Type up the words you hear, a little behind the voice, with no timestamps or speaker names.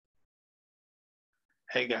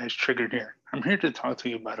Hey guys, Triggered here. I'm here to talk to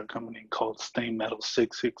you about a company called Stay Metal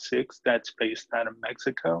 666 that's based out of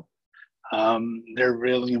Mexico. They're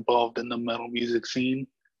really involved in the metal music scene.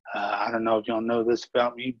 I don't know if y'all know this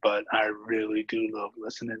about me, but I really do love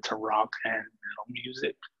listening to rock and metal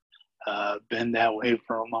music. Been that way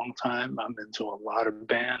for a long time. I'm into a lot of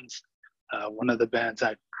bands. One of the bands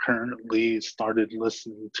I currently started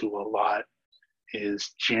listening to a lot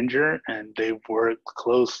is Ginger, and they've worked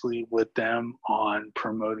closely with them on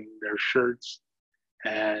promoting their shirts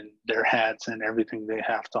and their hats and everything they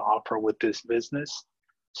have to offer with this business.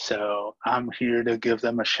 So I'm here to give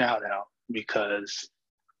them a shout out because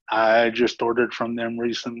I just ordered from them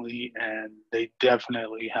recently, and they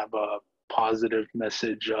definitely have a positive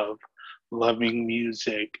message of loving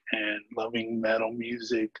music and loving metal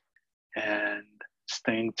music and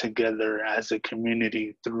staying together as a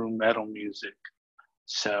community through metal music.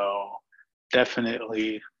 So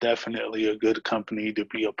definitely a good company to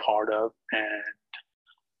be a part of, and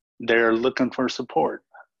they're looking for support.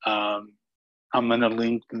 Um, I'm gonna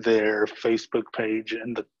link their Facebook page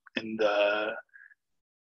in the in the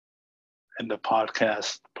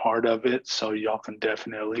podcast part of it, so y'all can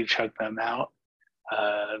definitely check them out.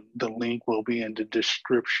 The link will be in the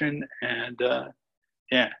description, and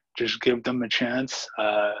yeah, just give them a chance.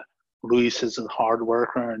 Luis is a hard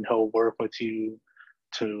worker, and he'll work with you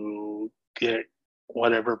to get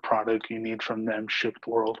whatever product you need from them shipped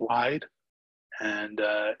worldwide. And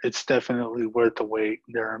it's definitely worth the wait.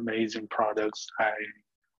 They're amazing products.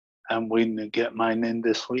 I'm waiting to get mine in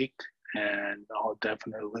this week, and I'll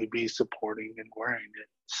definitely be supporting and wearing it.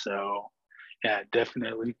 So, yeah,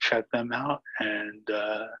 definitely check them out and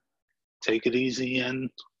take it easy and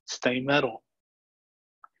stay metal.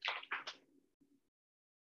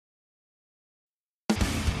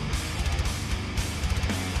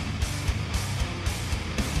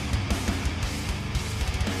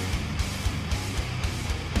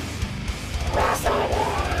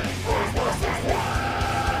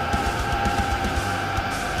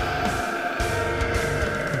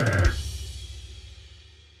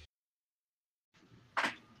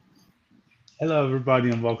 Hello, everybody,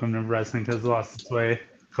 and welcome to Wrestling Has Lost Its Way. A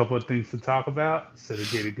couple of things to talk about, so to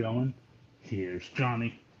get it going, here's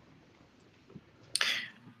Johnny.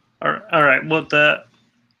 All right. Well, the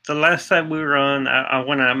last time we were on, I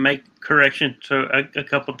want to make correction to a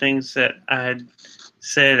couple things that I had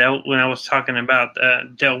said when I was talking about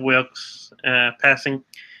Del Wilkes passing.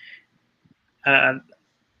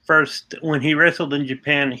 First, when he wrestled in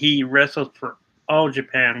Japan, he wrestled for All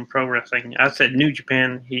Japan Pro Wrestling. I said New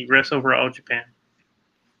Japan. He wrestled for All Japan.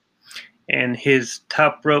 And his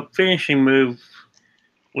top rope finishing move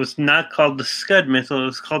was not called the Scud Missile. It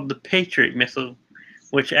was called the Patriot Missile,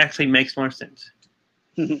 which actually makes more sense.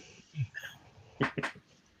 He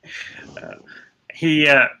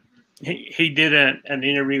did an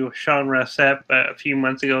interview with Sean Ross Sapp a few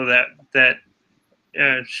months ago that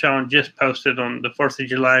Sean just posted on the 4th of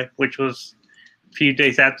July, which was a few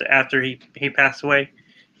days after he passed away.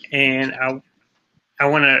 And I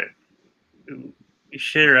want to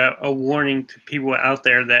share a warning to people out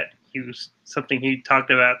there that something he talked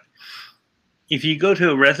about. If you go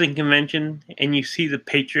to a wrestling convention and you see the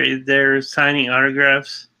Patriot there signing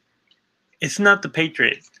autographs, it's not the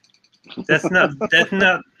Patriot. That's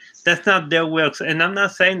not Del Wilkes. And I'm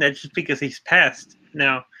not saying that just because he's passed.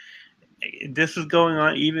 Now, this was going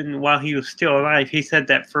on even while he was still alive. He said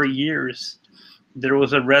that for years there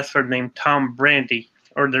was a wrestler named Tom Brandy,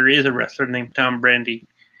 or there is a wrestler named Tom Brandy,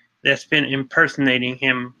 that's been impersonating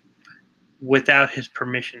him without his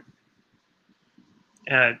permission.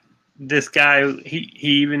 This guy, he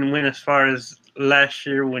even went as far as last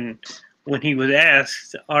year when he was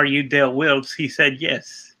asked, "Are you Del Wilkes?" He said,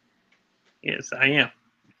 "Yes, yes, I am."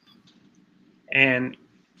 And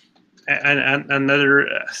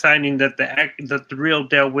another signing that the real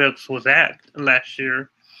Del Wilkes was at last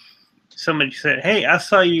year. Somebody said, "Hey, I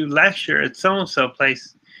saw you last year at so and so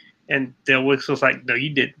place," and Del Wilkes was like, "No,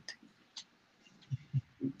 you didn't.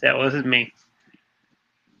 That wasn't me."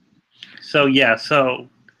 So yeah, so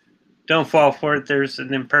don't fall for it. There's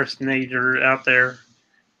an impersonator out there.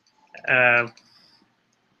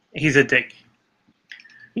 He's a dick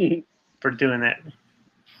for doing that.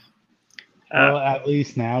 Well, at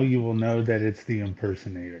least now you will know that it's the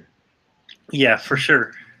impersonator. Yeah, for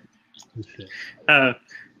sure.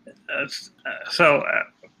 So,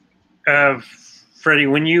 Freddie,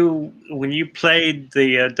 when you played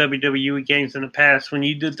the WWE games in the past, when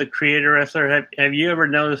you did the Creator Wrestler, have you ever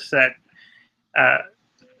noticed that,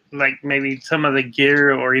 like maybe some of the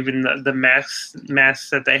gear or even the masks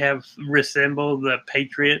that they have resemble the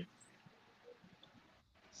Patriot?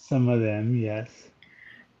 Some of them, yes.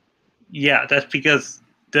 Yeah, that's because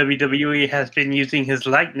WWE has been using his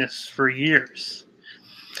likeness for years.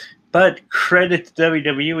 But credit to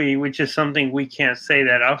WWE, which is something we can't say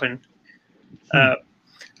that often.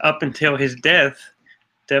 Up until his death,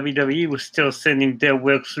 WWE was still sending Dale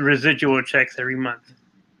Wilkes residual checks every month.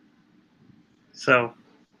 So,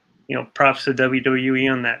 props to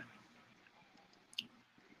WWE on that.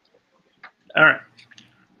 All right.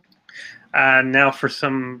 Now for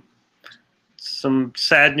some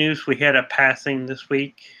sad news. We had a passing this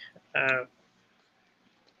week.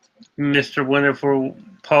 Mr. Wonderful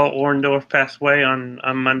Paul Orndorff passed away on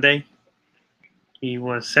Monday. He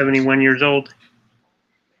was 71 years old.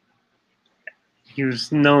 He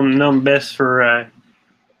was known best for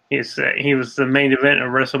he was the main event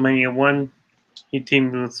of WrestleMania 1. He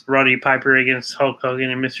teamed with Roddy Piper against Hulk Hogan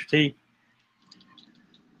and Mr. T.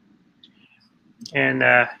 And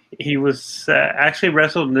he was actually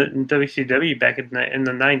wrestled in WCW back in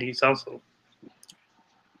the 90s also.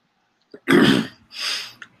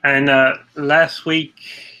 And last week,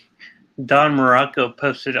 Don Morocco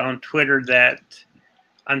posted on Twitter that,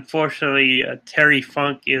 unfortunately, Terry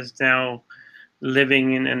Funk is now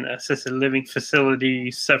living in an assisted living facility,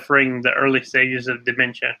 suffering the early stages of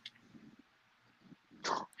dementia.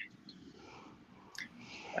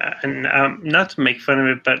 And not to make fun of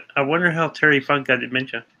it, but I wonder how Terry Funk got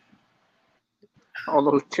dementia. All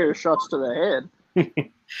those chair shots to the head.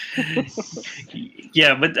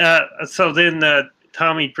 Yeah, but so then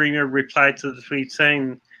Tommy Dreamer replied to the tweet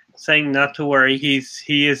saying not to worry.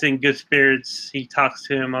 He is in good spirits. He talks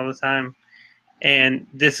to him all the time. And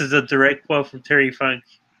this is a direct quote from Terry Funk.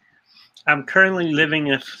 I'm currently living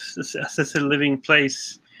in a assisted living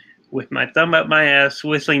place with my thumb up my ass,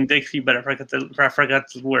 whistling Dixie, but I forgot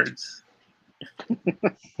the words.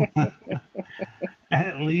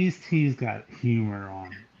 At least he's got humor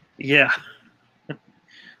on. Yeah.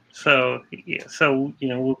 So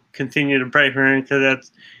we'll continue to pray for him,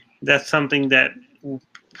 because that's something that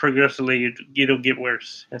progressively it'll get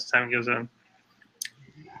worse as time goes on.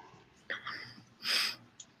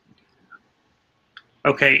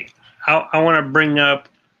 Okay, I want to bring up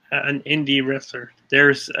an indie wrestler.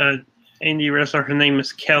 There's an indie wrestler. Her name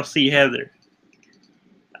is Kelsey Heather.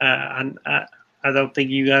 I don't think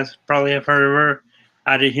you guys probably have heard of her.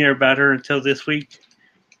 I didn't hear about her until this week.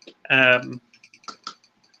 The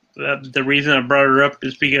reason I brought her up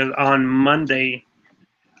is because on Monday,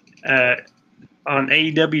 on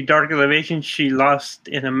AEW Dark Elevation, she lost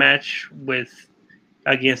in a match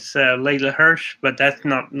against Layla Hirsch, but that's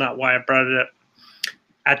not why I brought it up.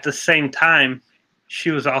 At the same time,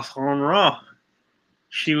 she was also on Raw.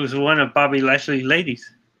 She was one of Bobby Lashley's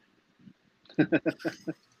ladies.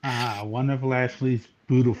 One of Lashley's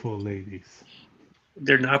beautiful ladies.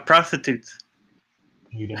 They're not prostitutes.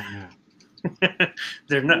 We don't know.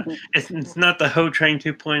 They're not. It's not the Ho Train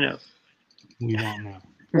 2.0. We don't know.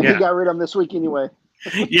 Yeah. He got rid of them this week anyway.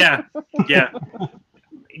 Yeah.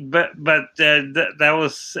 But that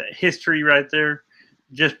was history right there.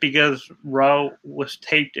 Just because Raw was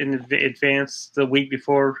taped in advance the week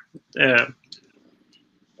before, and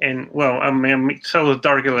so was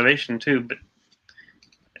Dark Elevation too. But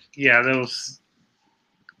yeah,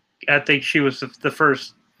 I think she was the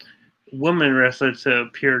first woman wrestler to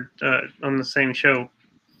appear on the same show,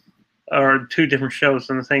 or two different shows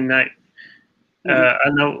on the same night. I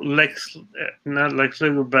know not Lex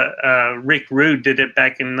Luger, but Rick Rude did it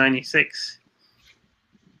back in '96.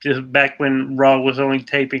 Just back when Raw was only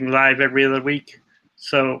taping live every other week.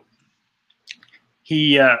 So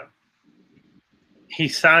he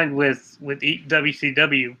signed with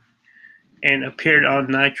WCW and appeared on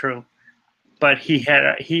Nitro, but he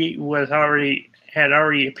already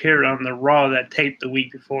appeared on the Raw that taped the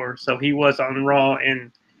week before. So he was on Raw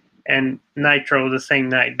and Nitro the same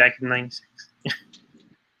night back in '96.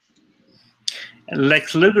 And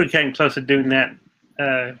Lex Luger came close to doing that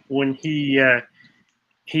when he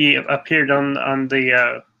appeared on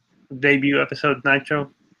the debut episode of Nitro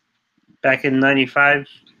back in '95.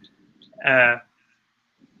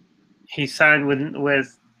 He signed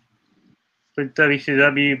with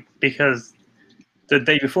WCW because the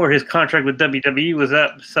day before his contract with WWE was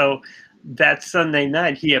up. So that Sunday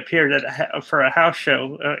night he appeared for a house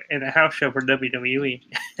show in a house show for WWE,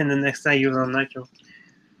 and the next night he was on Nitro.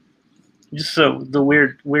 Just so the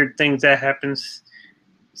weird things that happens.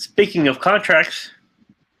 Speaking of contracts,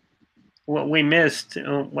 what we missed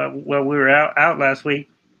while we were out last week,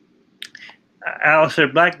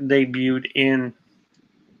 Aleister Black debuted in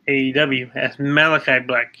AEW as Malachi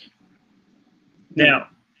Black. Now,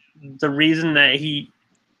 the reason that he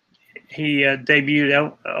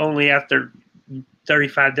debuted only after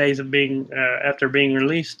 35 days of being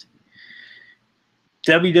released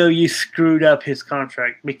WWE screwed up his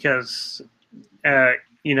contract because, as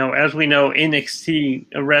we know, NXT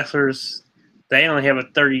wrestlers, they only have a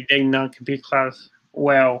 30-day non-compete clause.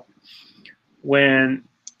 Well, when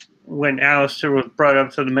Aleister was brought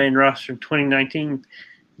up to the main roster in 2019,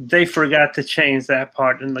 they forgot to change that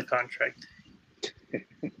part in the contract.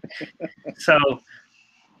 So,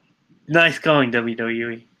 nice going,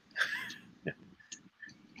 WWE.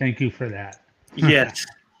 Thank you for that. Yes.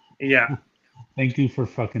 Yeah. Thank you for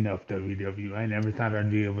fucking up, WWE. I never thought I'd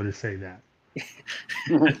be able to say that.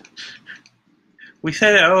 We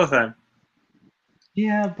say that all the time.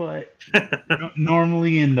 Yeah, but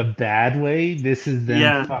normally in the bad way. This is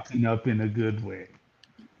them fucking up in a good way.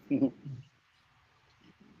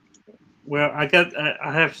 Well, I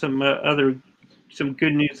have some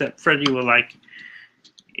good news that Freddie will like.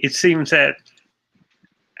 It seems that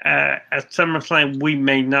at SummerSlam we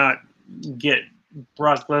may not get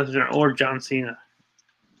Brock Lesnar or John Cena.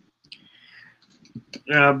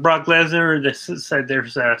 Brock Lesnar said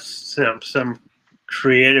there's some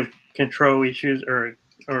creative control issues or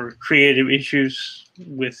creative issues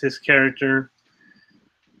with his character,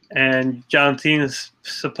 and John Cena's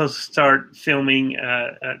supposed to start filming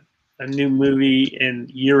a new movie in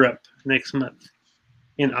Europe next month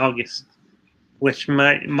in August, which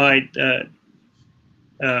might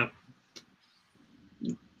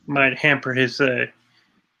hamper his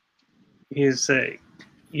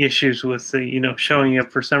issues with showing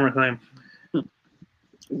up for SummerSlam. Is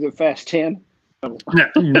it Fast 10?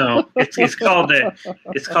 No, it's called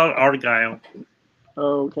Argyle.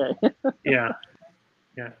 Oh, okay. Yeah.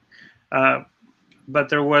 But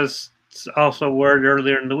there was also word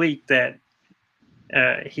earlier in the week that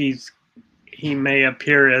he may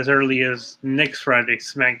appear as early as next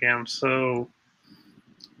Friday's SmackDown. So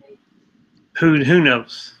who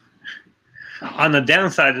knows? On the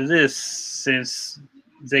downside of this, since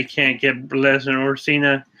they can't get Lesnar or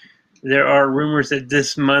Cena, there are rumors that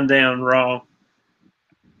this Monday on Raw,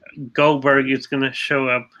 Goldberg is going to show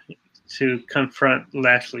up to confront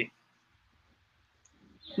Lashley.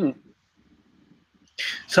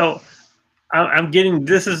 So I'm getting,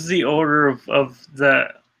 this is the order of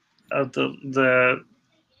the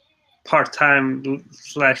part-time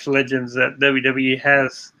 / legends that WWE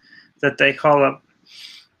has that they call up.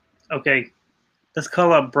 Okay, let's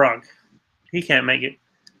call up Brock. He can't make it.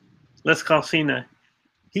 Let's call Cena.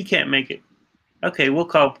 He can't make it. Okay, we'll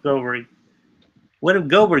call Goldberg. What if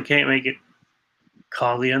Goldberg can't make it?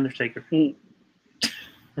 Call The Undertaker. Oh,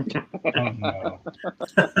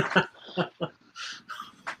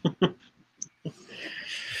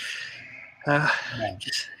 no.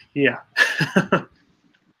 Yeah.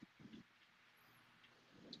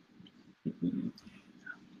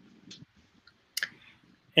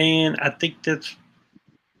 And I think that's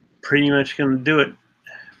pretty much going to do it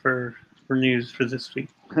for news for this week.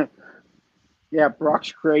 Yeah,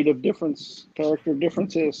 Brock's character differences.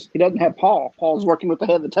 He doesn't have Paul. Paul's working with the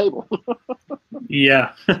head of the table.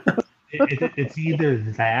 Yeah. It's either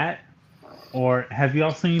that, or have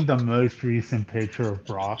y'all seen the most recent picture of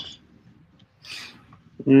Brock?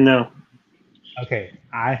 No. Okay,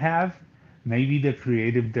 I have. Maybe the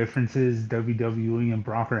creative differences WWE and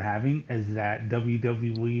Brock are having is that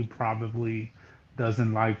WWE probably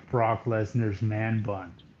doesn't like Brock Lesnar's man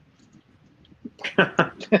bun.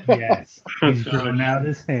 Yes, he's grown out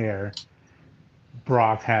his hair.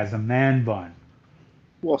 Brock has a man bun.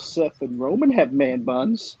 Well, Seth and Roman have man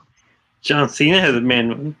buns. John Cena has a man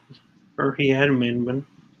bun. Or he had a man bun.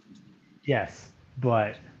 Yes,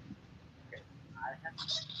 but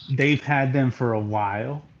they've had them for a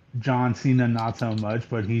while. John Cena, not so much,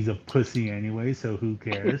 but he's a pussy anyway, so who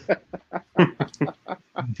cares?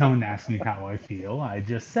 Don't ask me how I feel. I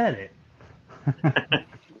just said it.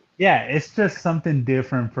 Yeah, it's just something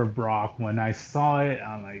different for Brock. When I saw it,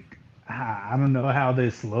 I'm like, I don't know how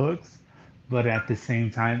this looks, but at the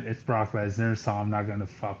same time, it's Brock Lesnar, so I'm not going to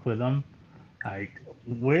fuck with him. Like,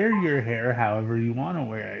 wear your hair however you want to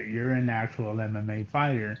wear it. You're an actual MMA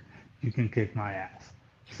fighter. You can kick my ass.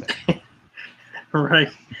 So.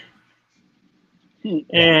 Right.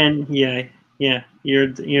 And yeah, you're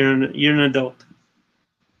an adult.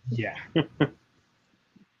 Yeah.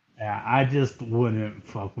 Yeah, I just wouldn't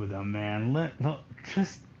fuck with him, man.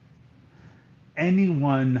 Just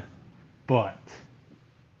anyone but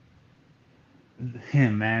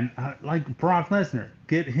him, man. Like Brock Lesnar,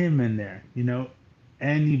 get him in there.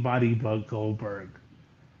 Anybody but Goldberg.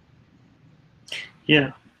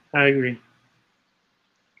 Yeah, I agree.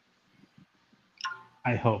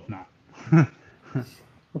 I hope not.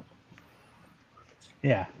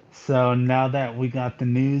 Yeah. So now that we got the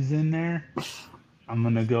news in there, I'm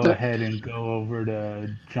gonna go ahead and go over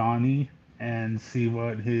to Johnny and see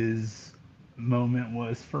what his moment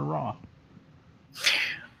was for Raw.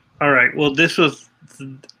 All right. Well, this was,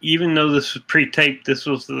 even though this was pre-taped, this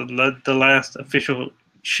was the last official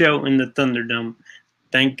show in the Thunderdome.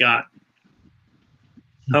 Thank God.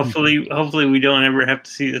 Hopefully we don't ever have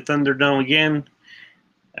to see the Thunderdome again.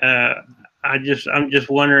 I'm just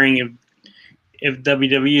wondering if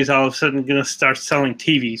WWE is all of a sudden going to start selling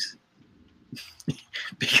TVs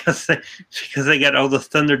because they got all the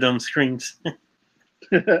Thunderdome screens.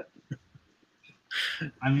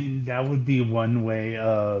 I mean, that would be one way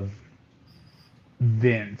of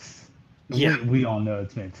Vince. Yeah. We all know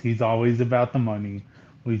it's Vince. He's always about the money.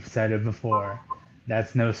 We've said it before.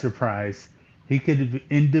 That's no surprise. He could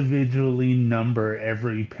individually number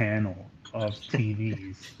every panel of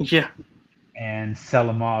TVs. Yeah. And sell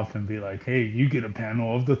them off and be like, hey, you get a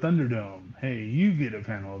panel of the Thunderdome. Hey, you get a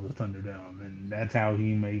panel of the Thunderdome. And that's how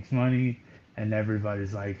he makes money. And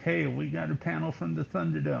everybody's like, hey, we got a panel from the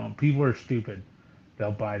Thunderdome. People are stupid.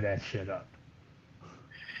 They'll buy that shit up.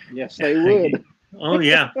 Yes, they would. Oh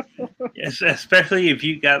yeah, yes, especially if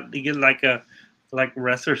you get like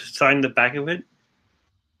wrestlers sign the back of it.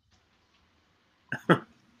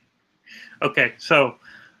 Okay, so,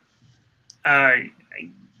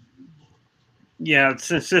 yeah,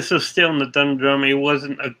 since this was still in the Thunderdome, it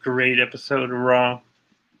wasn't a great episode of Raw.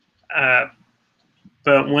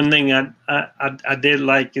 But one thing I did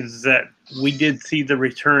like is that we did see the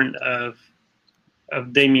return of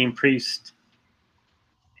Damian Priest.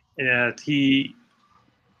 He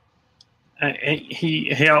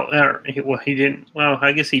helped. He didn't. Well,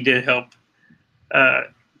 I guess he did help.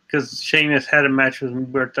 Because Sheamus had a match with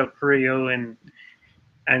Humberto Carrillo, and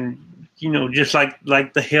just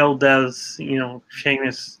like the Hill does,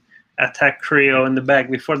 Sheamus attacked Carrillo in the back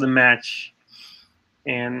before the match,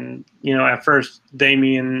 and at first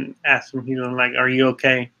Damian asked him, like, "Are you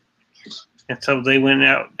okay?" And so they went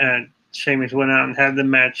out, and Sheamus went out and had the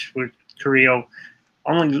match with Carrillo.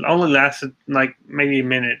 Only lasted like maybe a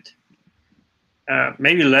minute,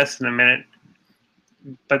 maybe less than a minute,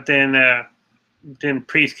 but then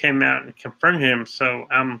Priest came out and confronted him. So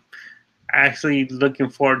I'm actually looking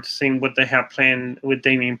forward to seeing what they have planned with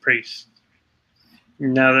Damian Priest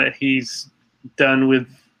now that he's done with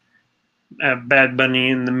Bad Bunny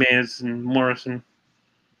and The Miz and Morrison.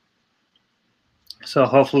 So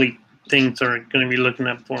hopefully things are going to be looking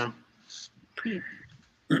up for him.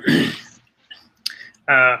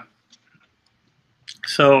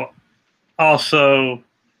 So also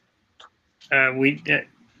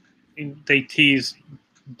they teased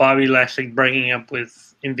Bobby Lashley breaking up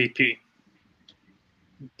with MVP.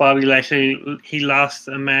 Bobby Lashley, he lost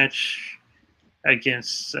a match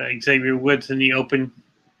against Xavier Woods in the Open,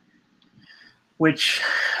 which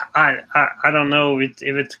I don't know if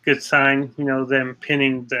it's a good sign. Them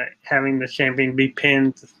pinning having the champion be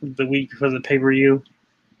pinned the week before the pay-per-view.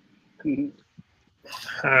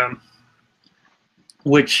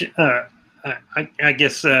 Which I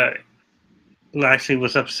guess Lashley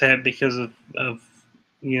was upset because of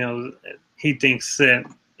he thinks that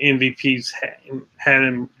MVP's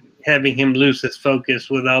having him lose his focus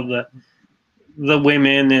with all the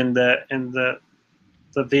women and the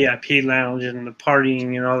VIP lounge and the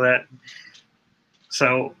partying and all that.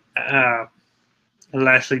 So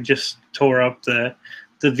Lashley just tore up the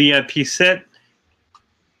VIP set.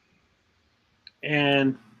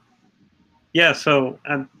 And yeah, so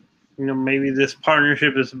maybe this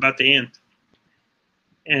partnership is about to end,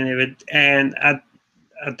 and I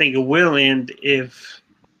think it will end if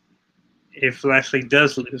Lashley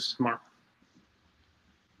does lose tomorrow.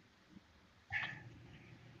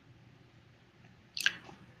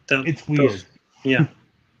 It's weird. Yeah.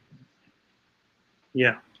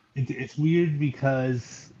 Yeah. It's weird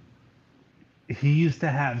because he used to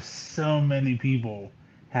have so many people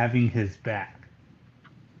having his back.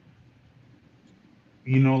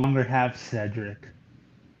 You no longer have Cedric.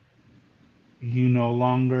 You no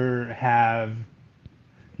longer have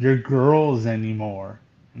your girls anymore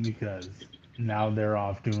because now they're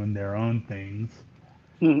off doing their own things.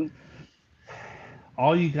 Mhm.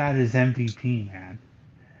 All you got is MVP, man.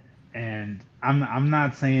 And I'm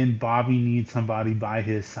not saying Bobby needs somebody by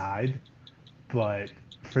his side, but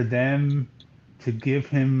for them to give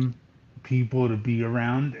him people to be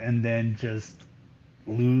around and then just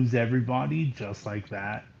lose everybody just like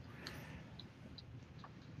that,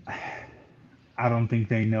 I don't think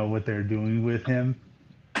they know what they're doing with him.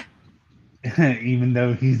 Even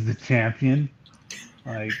though he's the champion,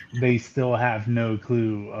 like they still have no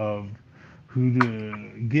clue of who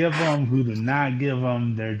to give them, who to not give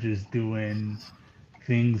them. They're just doing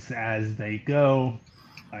things as they go.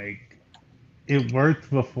 Like, it worked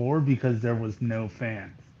before because there was no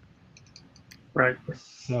fans. Right.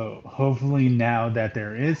 So hopefully now that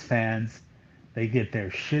there is fans, they get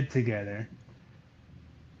their shit together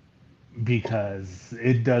because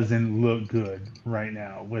it doesn't look good right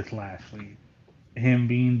now with Lashley. Him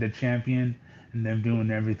being the champion and them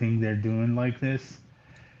doing everything they're doing like this,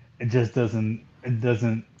 it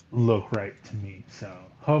doesn't look right to me. So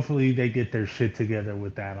hopefully they get their shit together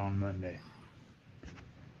with that on Monday.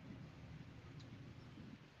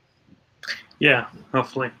 Yeah,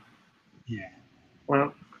 hopefully. Yeah.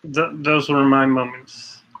 Well, those were my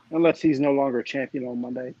moments. Unless he's no longer champion on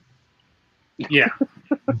Monday. Yeah.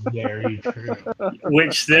 Very true.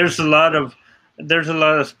 Which there's a lot of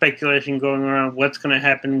speculation going around what's going to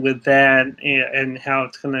happen with that and how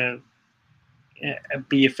it's going to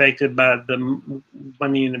be affected by the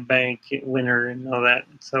Money in the Bank winner and all that.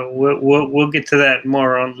 So we'll get to that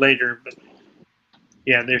more on later. But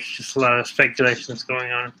yeah, there's just a lot of speculations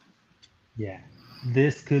going on. Yeah.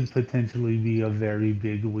 This could potentially be a very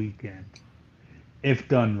big weekend if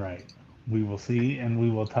done right. We will see, and we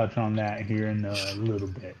will touch on that here in a little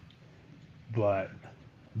bit. But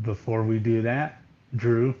before we do that,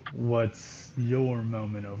 Drew, what's your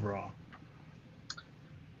moment overall?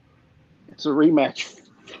 It's a rematch.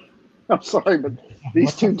 I'm sorry, but these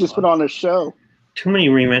What two the just fuck? put on a show. Too many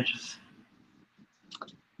rematches.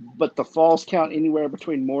 But the falls count anywhere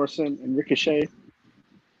between Morrison and Ricochet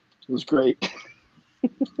was great. At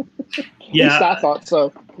least I thought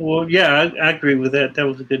so. Well, yeah, I agree with that. That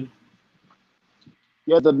was a good.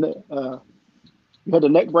 You had the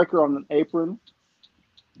neck breaker on an apron,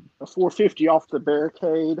 a 450 off the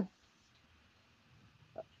barricade.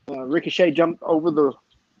 Ricochet jumped over the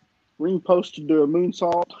ring post to do a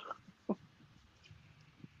moonsault.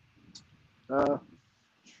 And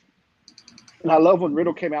I love when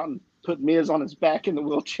Riddle came out and put Miz on his back in the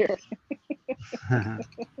wheelchair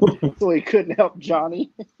so he couldn't help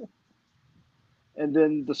Johnny. And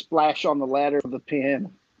then the splash on the ladder of the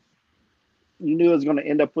pin. You knew it was going to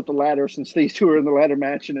end up with the ladder since these two are in the ladder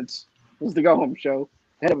match, and it was the go-home show.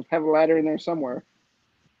 They had to have a ladder in there somewhere.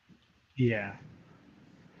 Yeah.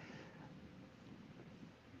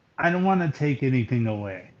 I don't want to take anything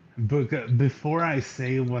away, but before I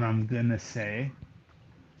say what I'm going to say,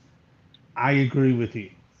 I agree with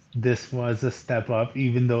you. This was a step up,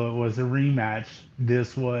 even though it was a rematch.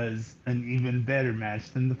 This was an even better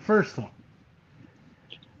match than the first one.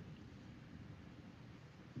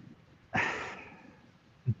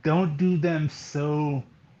 Don't do them so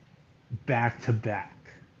back to back.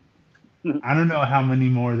 I don't know how many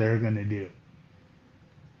more they're going to do.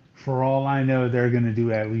 For all I know, they're going to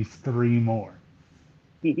do at least 3 more.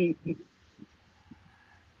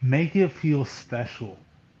 Make it feel special.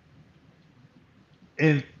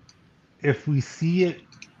 If we see it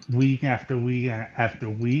week after week after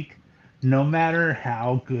week, no matter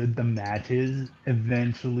how good the match is,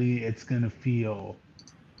 eventually it's going to feel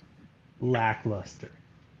lackluster.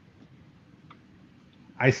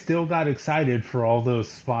 I still got excited for all those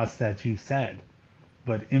spots that you said,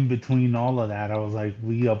 but in between all of that, I was like,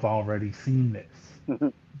 we have already seen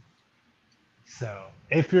this. So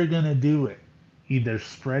if you're going to do it, either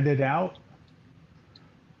spread it out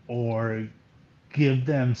or give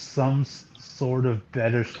them some sort of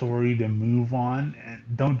better story to move on, and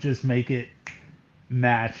don't just make it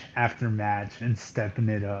match after match and stepping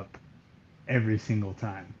it up every single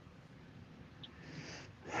time.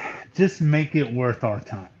 Just make it worth our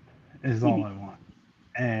time is all I want.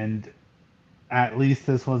 And at least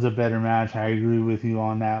this was a better match. I agree with you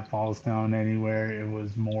on that. Falls Count Anywhere, it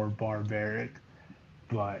was more barbaric,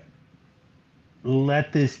 but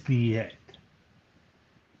let this be it.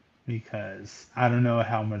 Because I don't know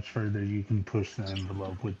how much further you can push the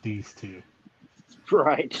envelope with these two.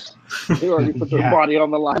 Right. They already put their body on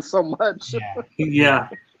the line so much. Yeah.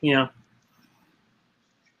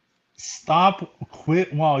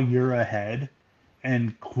 Quit while you're ahead,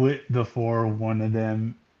 and quit before one of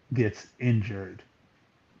them gets injured.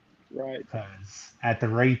 Right. Because at the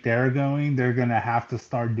rate they're going, they're going to have to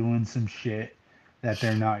start doing some shit that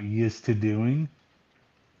they're not used to doing.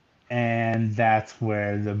 And that's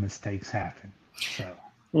where the mistakes happen. So.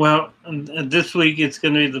 Well, this week it's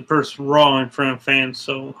going to be the first Raw in front of fans,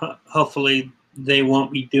 so hopefully they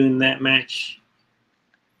won't be doing that match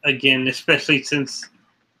again, especially since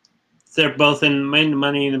they're both in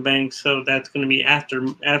Money in the Bank, so that's going to be after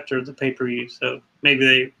the pay-per-view. So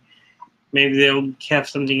maybe they'll have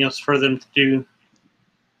something else for them to do.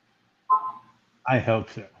 I hope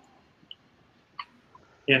so.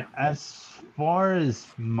 Yeah. As far as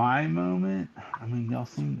my moment, I mean, y'all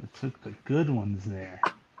seem to took the good ones there.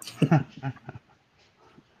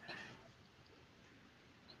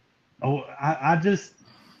 Oh,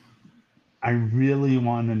 I really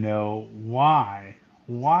want to know why.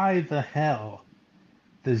 Why the hell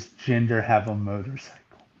does Gender have a motorcycle?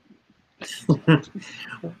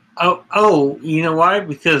 Oh, you know why?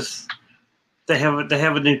 Because they have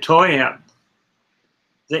a new toy out.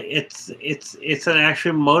 It's an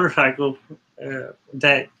actual motorcycle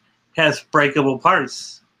that has breakable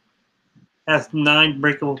parts. Has 9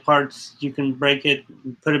 breakable parts. You can break it,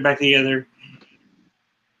 put it back together,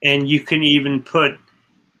 and you can even put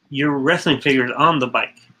your wrestling figures on the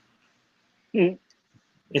bike. Mm.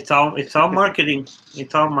 It's all marketing.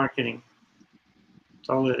 It's all marketing. That's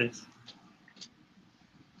all it is.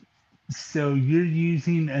 So you're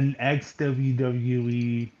using an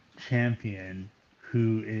ex-WWE champion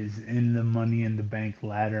who is in the Money in the Bank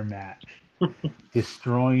ladder match,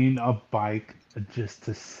 destroying a bike just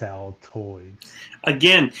to sell toys.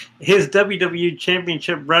 Again, his WWE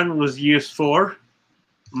Championship run was used for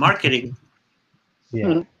marketing.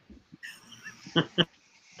 Yeah.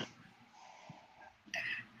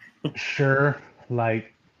 Sure,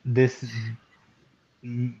 like this,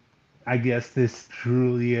 I guess this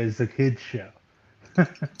truly is a kid's show.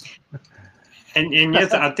 And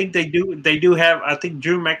yes, I think they do have. I think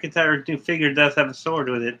Drew McIntyre's new figure does have a sword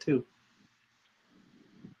with it too.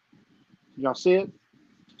 Y'all see it?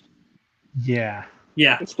 Yeah.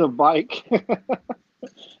 Yeah. It's the bike.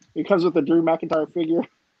 It comes with the Drew McIntyre figure.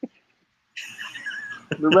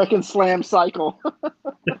 The Wreck and Slam cycle.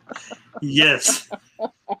 Yes.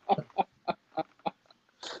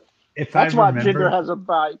 That's why Jinder has a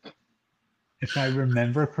bike. If I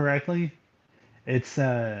remember correctly, it's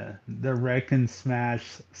the Wreck and Smash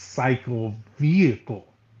cycle vehicle.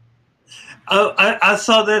 Oh, I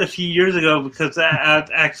saw that a few years ago because I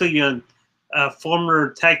actually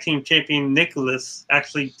former tag team champion Nicholas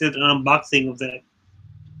actually did an unboxing of that.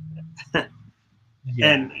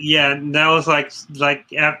 Yeah. And yeah, that was like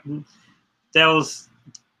that was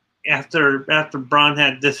after Braun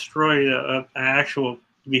had destroyed an actual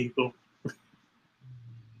vehicle.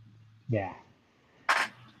 Yeah.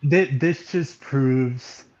 This just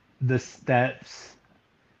proves the steps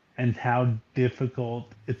and how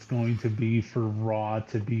difficult it's going to be for Raw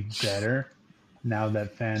to be better now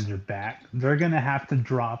that fans are back. They're going to have to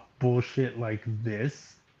drop bullshit like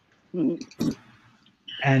this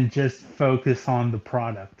and just focus on the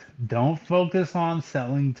product. Don't focus on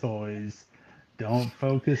selling toys. Don't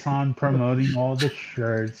focus on promoting all the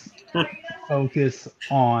shirts. Focus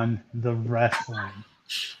on the wrestling.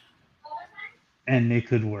 And it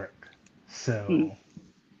could work. So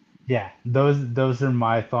yeah, those are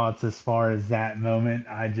my thoughts as far as that moment.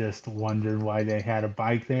 I just wondered why they had a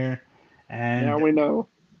bike there. And now we know.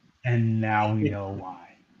 And now we know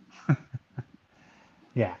why.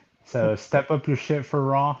 Yeah. So step up your shit for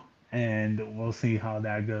Raw, and we'll see how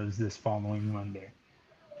that goes this following Monday.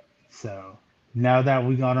 So now that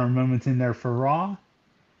we got our moments in there for Raw,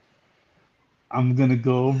 I'm gonna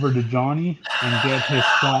go over to Johnny and get his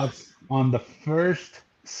thoughts on the first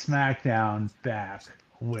SmackDown back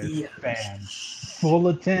with fans, full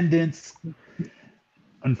attendance.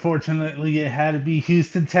 Unfortunately, it had to be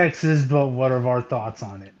Houston, Texas. But what are our thoughts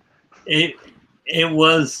on it? It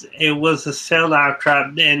was a sellout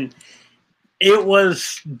crowd, and it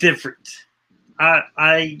was different.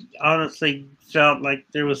 I honestly felt like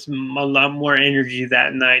there was a lot more energy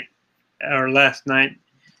that night or last night.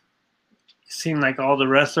 It seemed like all the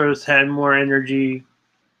wrestlers had more energy.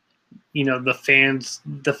 You know, the fans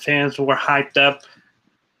were hyped up.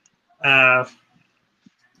 A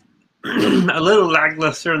little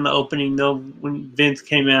lackluster in the opening though when Vince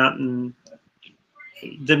came out and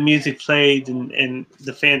the music played and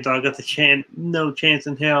the fans all got the chant, "No chance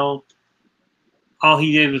in hell." All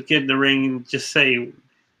he did was get in the ring and just say,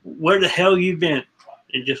 "Where the hell you been?"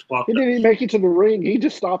 and just walk He up. didn't even make it to the ring. He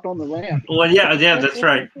just stopped on the ramp. Well, yeah, that's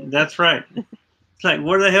right. That's right. It's like,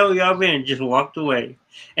 where the hell y'all been? Just walked away.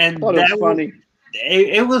 And Thought it was funny.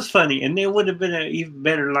 It was funny. And it would have been an even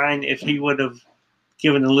better line if he would have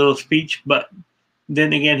given a little speech. But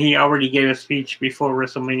then again, he already gave a speech before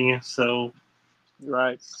WrestleMania. So,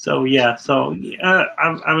 right. So, yeah. So,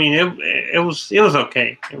 I mean, it was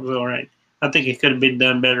okay. It was all right. I think it could have been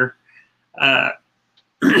done better.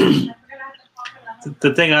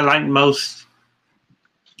 The thing I liked most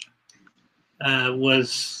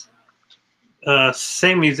was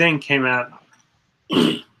Sami Zayn came out.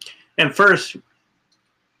 And first,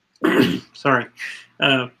 sorry,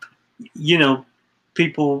 you know,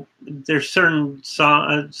 people, there's certain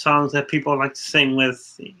songs that people like to sing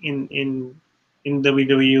with in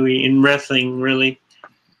WWE, in wrestling, really.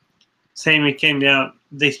 Sammy came out,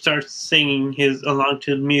 they start singing his along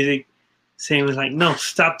to the music. Sammy was like, no,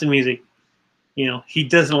 stop the music. He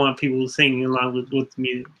doesn't want people singing along with the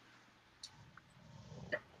music.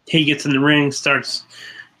 He gets in the ring, starts,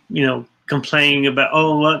 complaining about,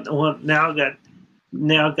 oh, what now got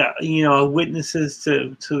witnesses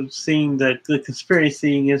to seeing the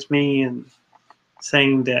conspiracy against me, and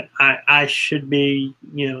saying that I should be,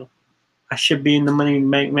 I should be in the Money in the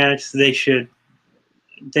Bank match. They should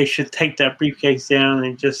take that briefcase down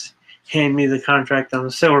and just hand me the contract on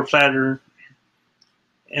a silver platter.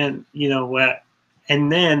 And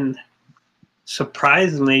and then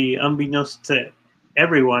surprisingly, unbeknownst to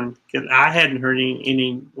everyone, because I hadn't heard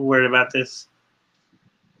any word about this,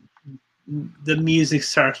 the music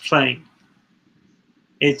starts playing.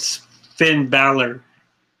 It's Finn Balor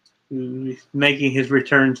making his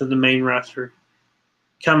return to the main roster.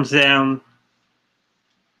 Comes down.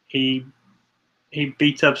 He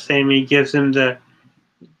beats up Sammy, gives him the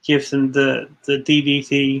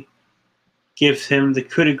DDT, gives him the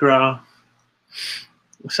coup de grace.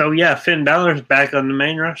 So yeah, Finn Balor's back on the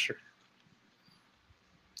main roster,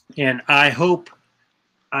 and I hope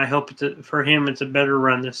for him it's a better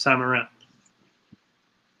run this time around.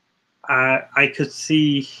 I could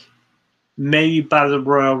see maybe by the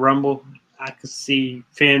Royal Rumble, I could see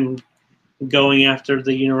Finn going after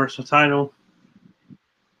the Universal title.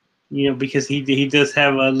 Because he does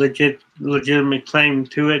have a legitimate claim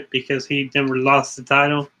to it, because he never lost the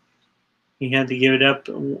title. He had to give it up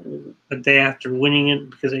a day after winning it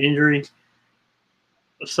because of injury.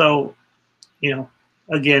 So,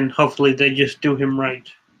 again, hopefully they just do him right.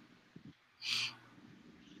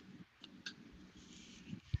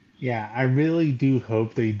 Yeah, I really do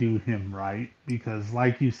hope they do him right, because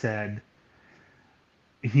like you said,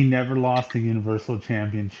 he never lost the Universal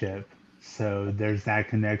Championship. So there's that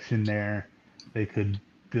connection there. They could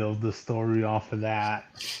build the story off of that.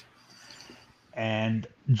 And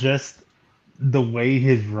just the way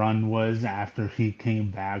his run was after he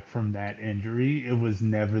came back from that injury, it was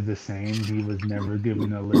never the same. He was never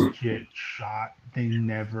given a legit shot. They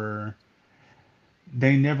never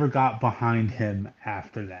got behind him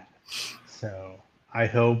after that. So I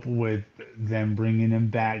hope with them bringing him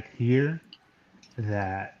back here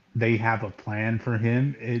that they have a plan for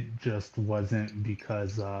him. It just wasn't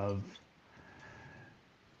because of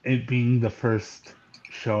it being the first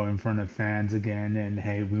show in front of fans again, and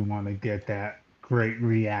hey, we want to get that great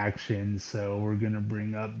reaction, so we're going to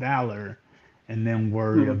bring up Balor and then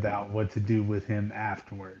worry about what to do with him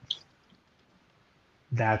afterwards.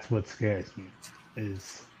 That's what scares me,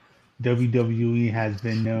 is WWE has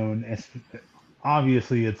been known, as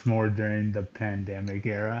obviously it's more during the pandemic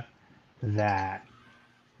era, that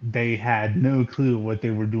they had no clue what they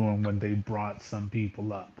were doing when they brought some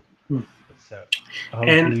people up. So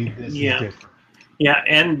hopefully this is different. Yeah,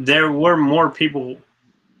 and there were more people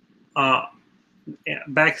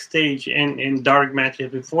backstage in dark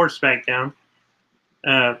matches before SmackDown.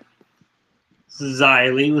 Xia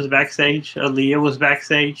Li was backstage. Aaliyah was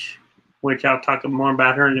backstage, which I'll talk more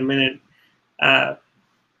about her in a minute.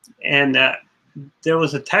 And there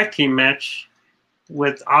was a tag team match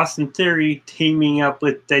with Austin Theory teaming up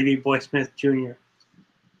with Davey Boy Smith Jr.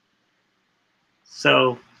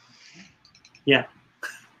 So, yeah.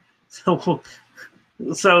 So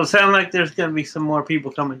it sounds like there's going to be some more people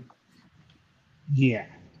coming. Yeah.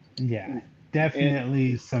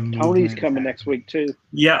 Definitely some. Tony's coming next week too.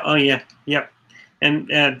 Yeah. Oh yeah. Yep. And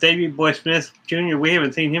Davey Boy Smith Jr. We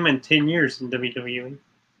haven't seen him in 10 years in WWE.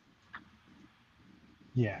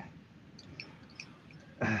 Yeah.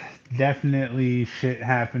 Definitely shit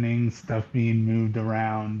happening, stuff being moved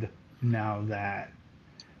around now that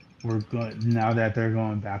they're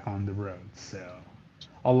going back on the road. So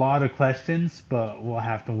a lot of questions, but we'll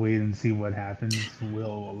have to wait and see what happens.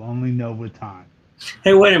 We'll only know with time.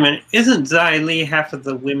 Hey, wait a minute. Isn't Xia Li half of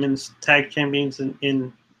the women's tag champions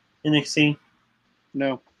in NXT?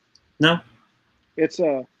 No. It's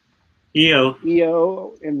Io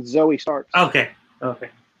and Zoe Starks. Okay. I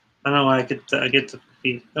know I get the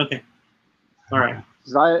feed. Okay. All right.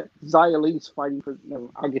 Xia Li's fighting for.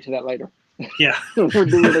 No, I'll get to that later. Yeah. We're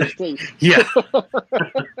doing this thing. Yeah.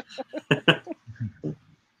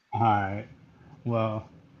 All right. Well,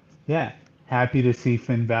 yeah. Happy to see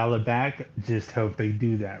Finn Balor back. Just hope they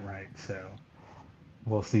do that right. So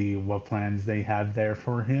we'll see what plans they have there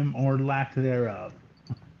for him, or lack thereof.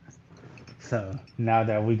 So now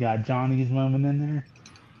that we got Johnny's moment in there,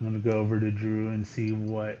 I'm going to go over to Drew and see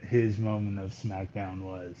what his moment of SmackDown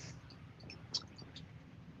was.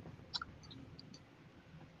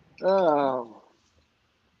 Oh,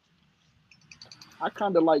 I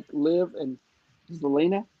kind of like Liv and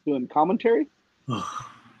Zelina doing commentary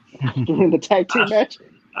during the tag team match,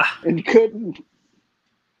 and couldn't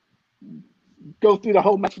go through the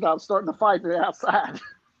whole match without starting a fight outside.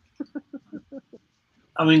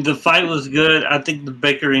 I mean, the fight was good. I think the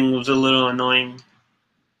bickering was a little annoying.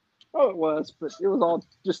 Oh, it was, but it was all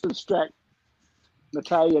just to distract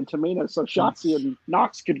Natalya and Tamina so Shotzi and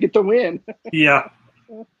Knox could get the win. Yeah.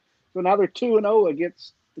 So now they're 2-0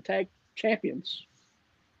 against the tag champions.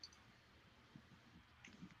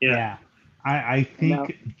 Yeah. I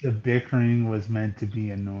think the bickering was meant to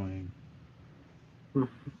be annoying.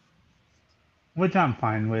 Which I'm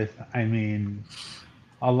fine with. I mean,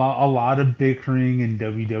 a lot of bickering in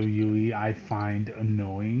WWE I find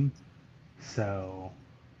annoying. So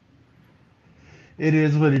it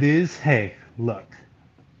is what it is. Hey, look,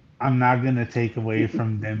 I'm not gonna take away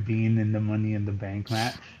from them being in the Money in the Bank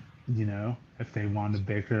match. You know, if they want to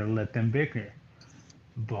bicker, let them bicker.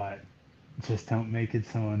 But just don't make it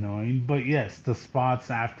so annoying. But yes, the spots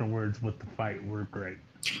afterwards with the fight were great.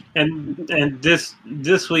 And this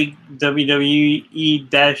week WWE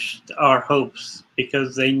dashed our hopes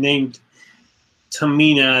because they named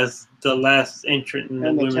Tamina as the last entrant in the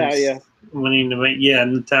And women's Natalya. winning the event. Yeah,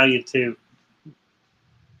 Natalya too.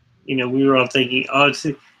 You know, we were all thinking,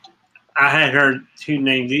 I had heard two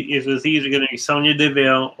names. It was either going to be Sonya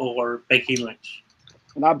Deville or Becky Lynch.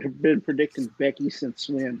 And I've been predicting Becky since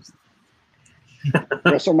when?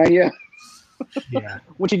 WrestleMania? Yeah.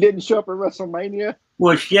 When she didn't show up at WrestleMania?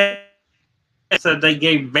 Which, yeah, so they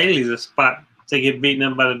gave Bailey the spot to get beaten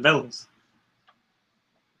up by the Bellas.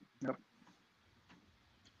 Yep.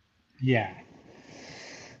 Yeah.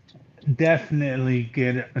 Definitely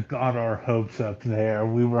got our hopes up there.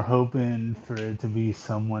 We were hoping for it to be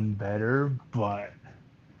someone better, but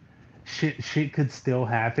shit could still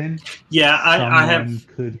happen. Yeah, I have. Someone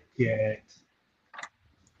could get. I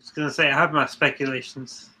was gonna say I have my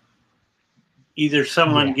speculations. Either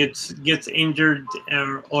someone gets injured,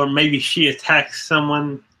 or maybe she attacks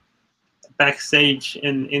someone backstage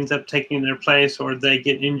and ends up taking their place, or they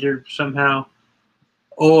get injured somehow,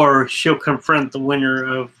 or she'll confront the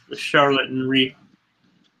winner of Charlotte and Rhea.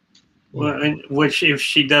 Yeah. Which, if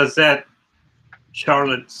she does that,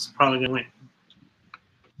 Charlotte's probably gonna win.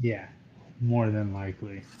 Yeah, more than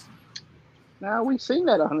likely. Now, we've seen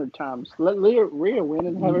that 100 times. Let Rhea win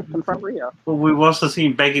and have her confront Rhea. Well, we've also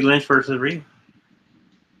seen Becky Lynch versus Rhea.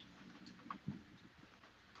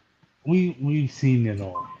 We've seen it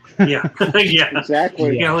all. Yeah, yeah,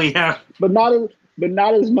 Exactly. yeah, we have. But not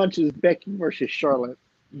as much as Becky versus Charlotte.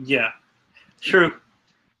 Yeah, true.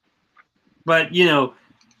 But you know,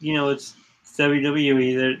 it's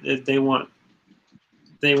WWE. They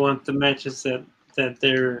want the matches that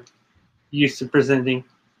they're used to presenting,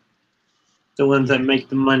 the ones that make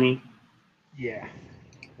the money. Yeah.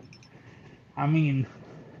 I mean,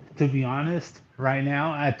 to be honest, right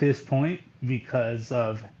now at this point, because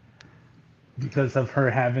of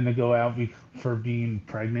her having to go out for being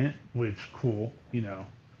pregnant, which cool, you know,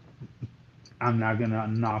 I'm not gonna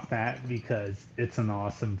knock that because it's an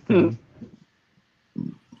awesome thing.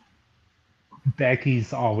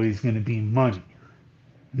 Becky's always gonna be money,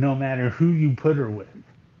 no matter who you put her with.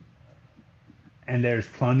 And there's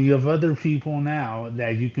plenty of other people now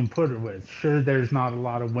that you can put her with. Sure, there's not a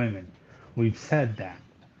lot of women. We've said that.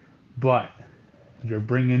 But you're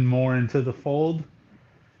bringing more into the fold.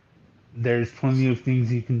 There's plenty of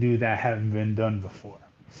things you can do that haven't been done before.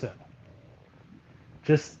 So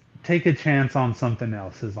just take a chance on something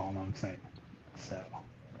else is all I'm saying. So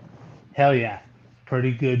hell yeah.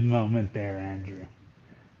 Pretty good moment there, Andrew.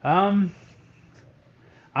 I'm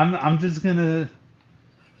just gonna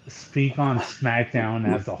speak on SmackDown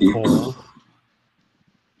as a whole.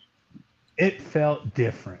 It felt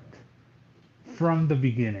different from the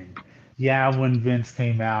beginning. Yeah, when Vince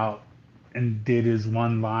came out and did his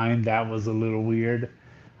one line, that was a little weird.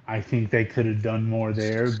 I think they could have done more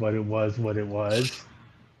there, but it was what it was.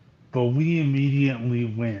 But we immediately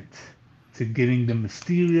went to getting the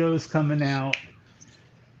Mysterios coming out,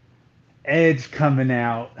 Edge coming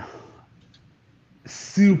out,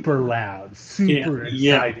 super loud, super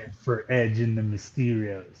excited for Edge and the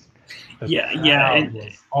Mysterios. The crowd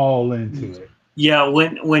was all into it. Yeah,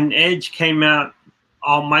 when Edge came out,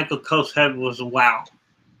 all Michael Cole had was wow.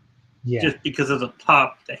 Yeah. Just because of the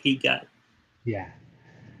pop that he got. Yeah.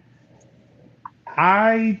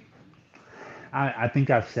 I think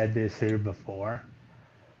I've said this here before.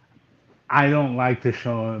 I don't like to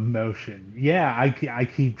show emotion. Yeah, I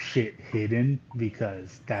keep shit hidden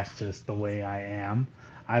because that's just the way I am.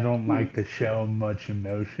 I don't like to show much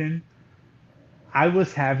emotion. I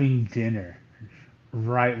was having dinner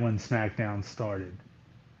right when SmackDown started.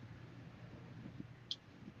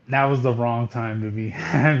 That was the wrong time to be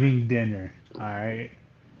having dinner. All right.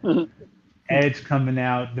 Edge coming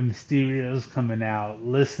out, the Mysterios coming out,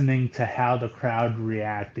 listening to how the crowd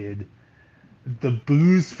reacted, the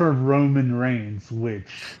boos for Roman Reigns,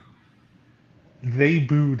 which they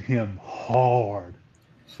booed him hard,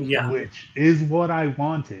 Yeah. which is what I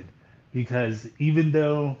wanted. Because even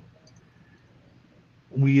though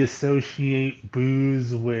we associate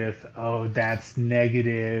booze with, oh, that's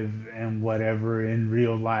negative and whatever in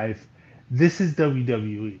real life, this is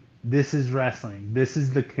WWE. This is wrestling. This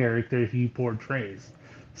is the character he portrays.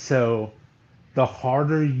 So the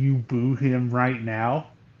harder you boo him right now,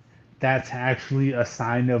 that's actually a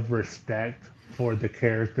sign of respect for the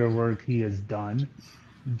character work he has done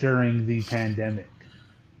during the pandemic.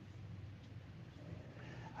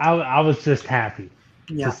 I was just happy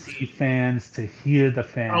to Yeah. see fans, to hear the Oh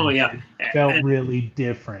fans. yeah. It felt And, really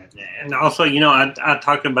different. and also, I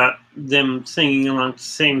talked about them singing along to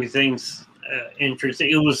Sami Zayn's entrance.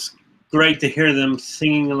 It was great to hear them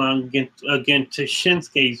singing along again to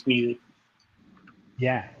Shinsuke's music.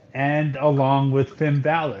 Yeah. And along with Finn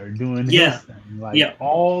Balor doing his Yeah. thing. Like Yeah.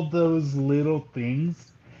 all those little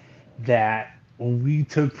things that we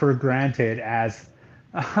took for granted as,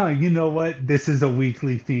 you know what, this is a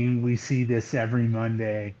weekly thing. We see this every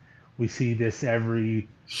Monday. We see this every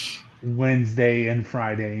Wednesday and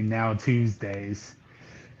Friday, now Tuesdays.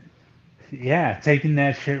 Yeah, taking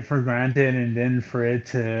that shit for granted and then for it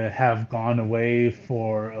to have gone away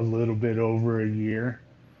for a little bit over a year.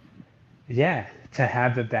 Yeah, to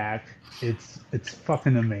have it back, it's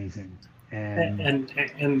fucking amazing. And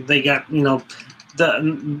And they got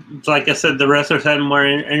the like I said, the wrestlers had more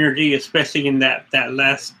energy, especially in that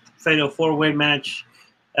last fatal 4-way match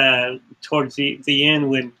towards the end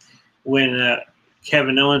when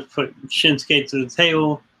Kevin Owens put Shinsuke to the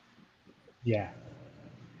table. yeah,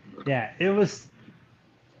 yeah, it was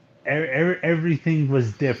everything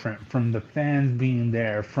was different from the fans being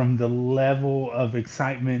there, from the level of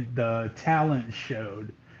excitement the talent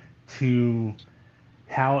showed to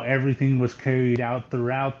how everything was carried out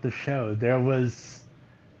throughout the show. There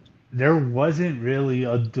wasn't really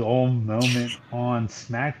a dull moment on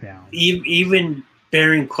SmackDown. Even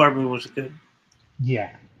Baron Corbin was good.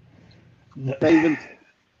 Yeah. They even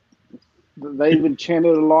they even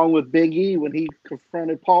chanted along with Big E when he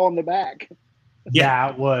confronted Paul in the back. Yeah.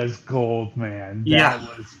 That was gold, man. Yeah.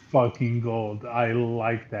 That was fucking gold. I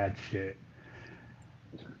like that shit.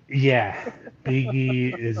 Yeah. Big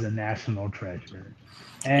E is a national treasure.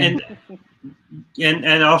 And And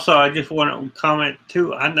and also I just want to comment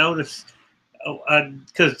too. I noticed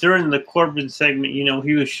because during the Corbin segment,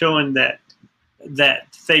 he was showing that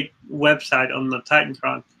fake website on the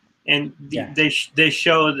Titantron, and yeah. they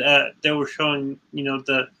showed they were showing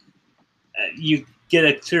the you get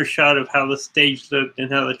a clear shot of how the stage looked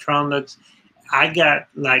and how the Tron looks. I got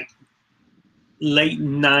like late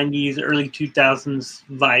 '90s, early 2000s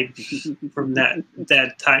vibes from that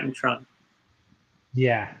Titantron.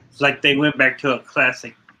 Yeah. Like they went back to a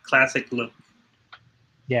classic look.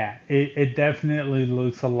 Yeah. It definitely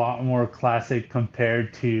looks a lot more classic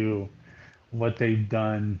compared to what they've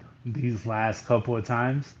done these last couple of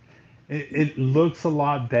times. It looks a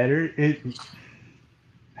lot better.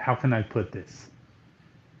 How can I put this?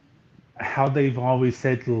 How they've always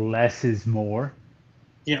said less is more.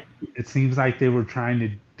 Yeah. It seems like they were trying to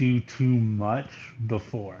do too much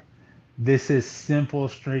before. This is simple,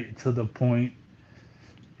 straight to the point.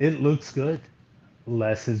 It looks good.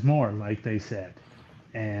 Less is more, like they said.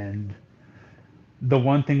 And the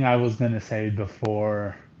one thing I was going to say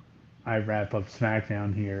before I wrap up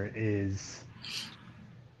SmackDown here is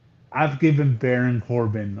I've given Baron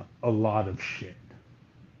Corbin a lot of shit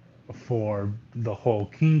for the whole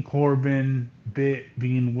King Corbin bit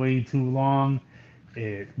being way too long,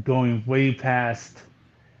 it going way past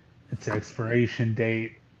its expiration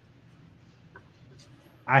date.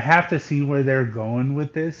 I have to see where they're going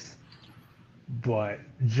with this, but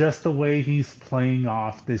just the way he's playing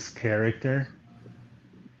off this character,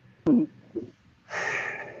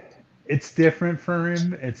 it's different for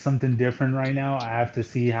him. It's something different right now. I have to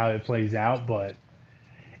see how it plays out, but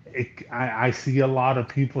I see a lot of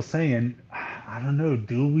people saying, I don't know,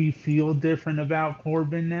 do we feel different about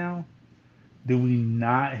Corbin now? Do we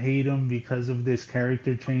not hate him because of this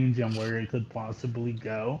character change and where it could possibly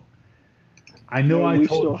go? I know No, I we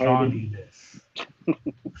still told hate him. Johnny this.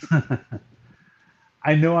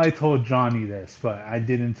 I know I told Johnny this, but I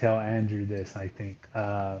didn't tell Andrew this, I think,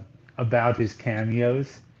 about his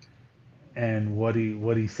cameos and what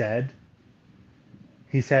he said.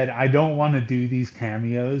 He said, "I don't want to do these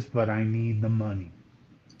cameos, but I need the money."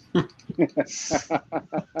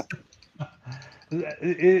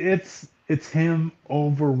 It's him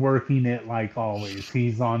overworking it like always.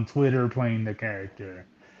 He's on Twitter playing the character.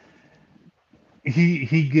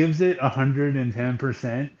 He gives it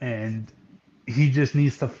 110%, and he just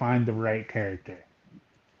needs to find the right character.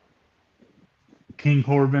 King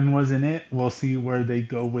Corbin was in it. We'll see where they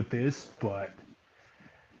go with this, but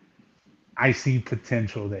I see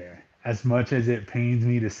potential there. As much as it pains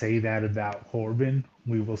me to say that about Corbin,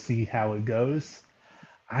 we will see how it goes.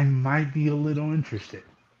 I might be a little interested,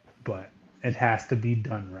 but it has to be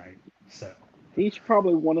done right. So, He's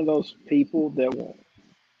probably one of those people that will,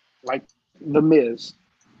 like The Miz.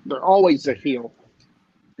 They're always a heel,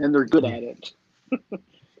 and they're good Yeah. at it.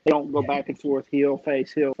 They don't go Yeah. back and forth, heel,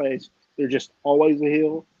 face, heel, face. They're just always a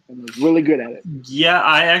heel, and they're really good at it. Yeah,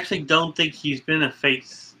 I actually don't think he's been a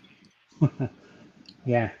face.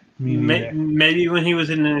 yeah, me neither. Maybe when he was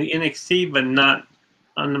in the NXT, but not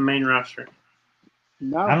on the main roster.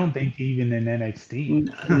 No, I don't think even in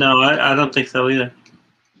NXT. No, I don't think so either.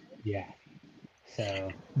 Yeah.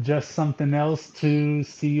 So, just something else to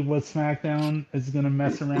see what SmackDown is going to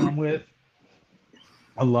mess around with.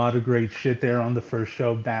 A lot of great shit there on the first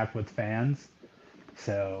show back with fans.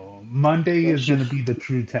 So, Monday is going to be the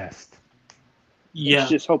true test. Yeah,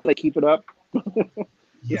 let's just hope they keep it up.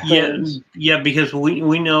 yeah, because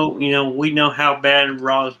we know how bad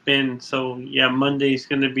Raw's been. So yeah, Monday's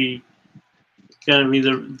going to be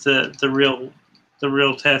the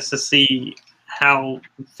real test to see how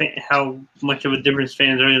much of a difference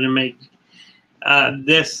fans are going to make.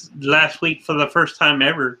 This last week, for the first time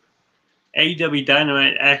ever, AEW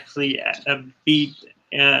Dynamite actually beat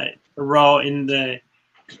Raw in the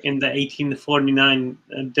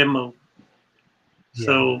 18-49 demo. Yeah.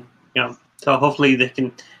 So so hopefully they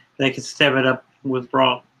can step it up with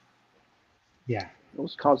Raw. Yeah. It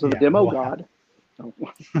was because of the Yeah, demo well, god.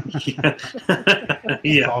 It's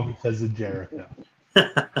Yeah. all because of Jericho.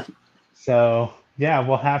 So, yeah,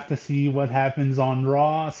 we'll have to see what happens on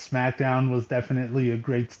Raw. SmackDown was definitely a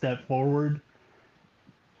great step forward.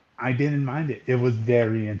 I didn't mind it. It was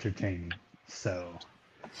very entertaining. So,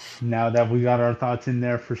 now that we got our thoughts in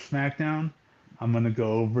there for SmackDown, I'm going to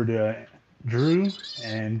go over to Drew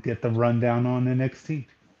and get the rundown on NXT.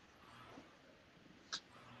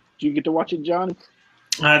 Did you get to watch it, Johnny?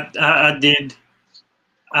 I did.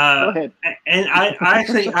 Go ahead. And I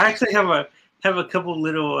actually have a couple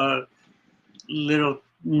little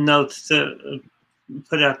notes to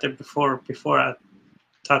put out there before I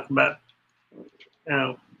talk about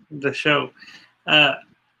the show. I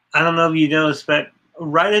don't know if you noticed, but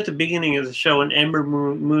right at the beginning of the show, when Ember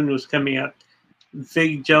Moon was coming out,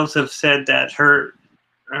 Vic Joseph said that her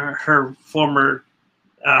former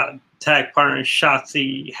tag partner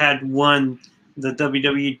Shotzi had won the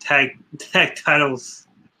WWE tag titles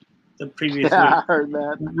the previous Yeah, I week, heard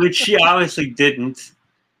that. which she obviously didn't.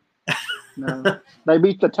 No. They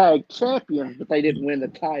beat the tag champions, but they didn't win the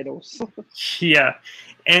titles. Yeah,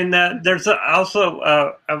 and there's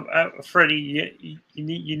also Freddie.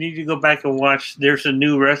 You need to go back and watch. There's a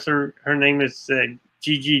new wrestler. Her name is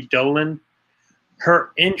Gigi Dolan.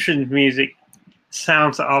 Her entrance music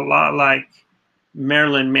sounds a lot like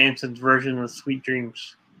Marilyn Manson's version of "Sweet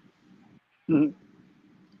Dreams." Mhm.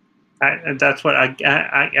 That's what I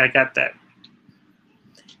got that.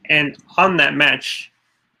 And on that match,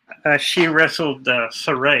 she wrestled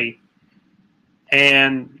Saray,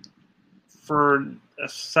 and for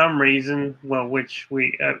some reason, well, which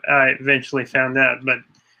I eventually found out, but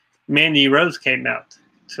Mandy Rose came out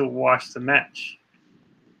to watch the match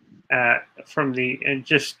and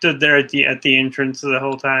just stood there at the entrance the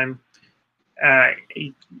whole time.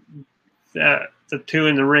 The two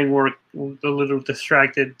in the ring were a little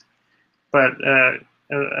distracted, but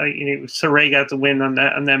Saray got the win on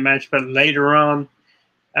that match. But later on,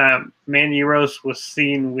 Mandy Rose was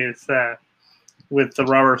seen with the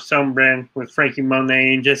Robert Stone brand with Frankie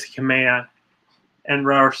Monet and Jessica Mea and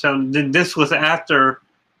Robert Stone. This was after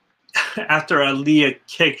Aaliyah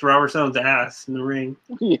kicked Robert Stone's ass in the ring.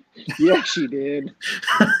 Yeah, she did.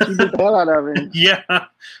 She beat the hell out of him. Yeah.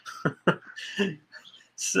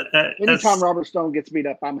 So, Anytime Robert Stone gets beat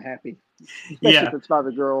up, I'm happy. Especially if it's by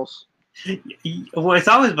the girls. Well, it's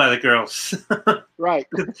always by the girls. Right.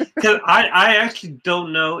 Because I actually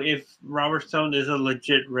don't know if Robert Stone is a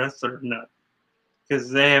legit wrestler or not.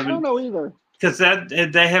 Because they I haven't. don't know either. Because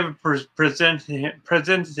they haven't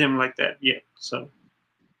presented him like that yet. So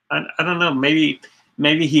I don't know. Maybe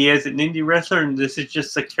he is an indie wrestler, and this is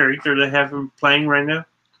just a character they have him playing right now.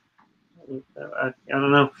 I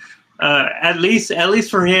don't know. At least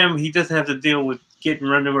for him, he doesn't have to deal with getting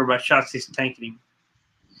run over by Shotzi's tanking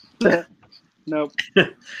him. Nope.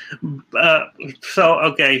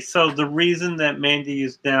 So the reason that Mandy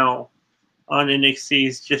is now on NXT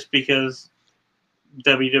is just because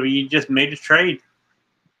WWE just made a trade.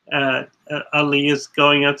 Aaliyah's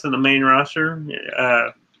going up to the main roster.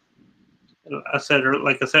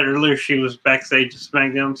 Like I said earlier, she was backstage at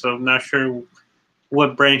SmackDown, so I'm not sure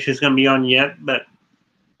what brand she's going to be on yet. But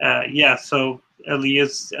so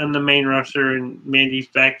Aaliyah's on the main roster, and Mandy's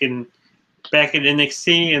back at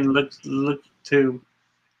NXT, and look to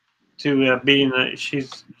being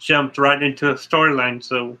she's jumped right into a storyline.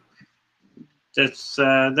 So that's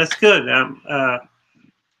good.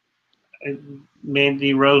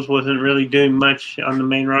 Mandy Rose wasn't really doing much on the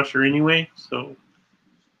main roster anyway, so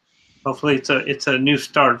hopefully it's a new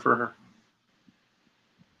start for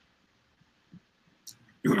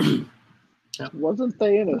her. Wasn't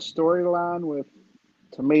they in a storyline with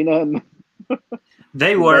Tamina and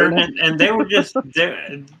They were, Lana? and they were just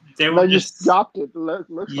they were They just dropped it. Looks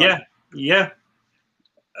like. Yeah.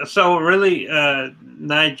 So really,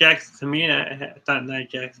 Nia Jax, Tamina, not Nia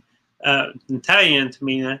Jax, Natalya and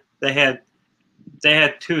Tamina, they had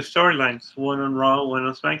two storylines, one on Raw, one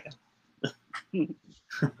on SmackDown.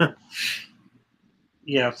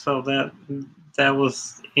 Yeah, so that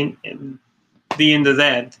was in the end of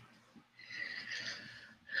that.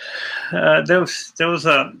 There was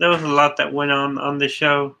a lot that went on the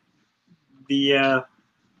show. I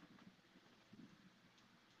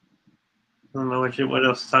don't know what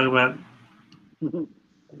else to talk about.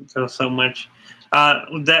 So much.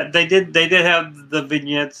 That they did have the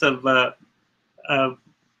vignettes of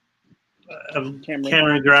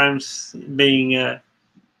Cameron Grimes being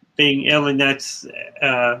LA Knight's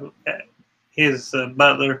his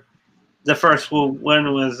butler. The first one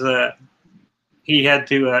was he had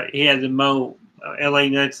to mow LA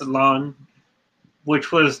Knight's lawn,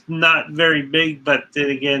 which was not very big, but then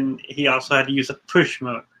again he also had to use a push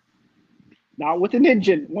mower. Not with an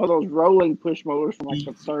engine, one of those rolling push mowers from like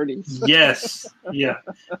the 30s. Yes, yeah.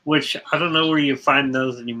 Which I don't know where you find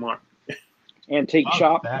those anymore. Antique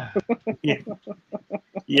shop.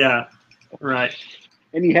 Yeah, right.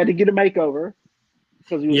 And you had to get a makeover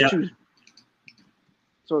because he was choosing.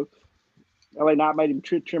 So LA Knight made him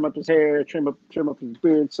trim up his hair, trim up his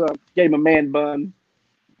beard, so gave him a man bun.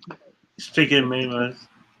 Speaking of man buns.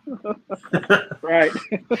 Right.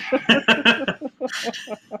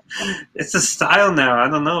 It's a style now. I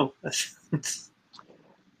don't know.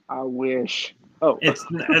 I wish. Oh, it's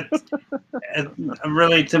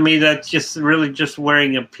really, to me, that's just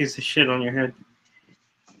wearing a piece of shit on your head.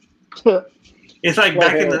 It's like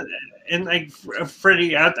back in like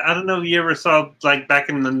Freddie. I don't know if you ever saw like back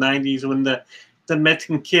in the 90s when the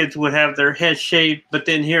Mexican kids would have their head shaved, but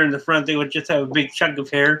then here in the front they would just have a big chunk of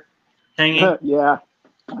hair hanging. Yeah,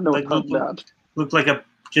 I know like, what about. Look like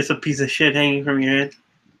just a piece of shit hanging from your head.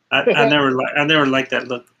 I never liked that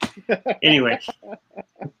look. Anyway.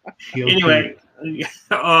 Guilty.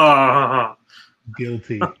 Oh.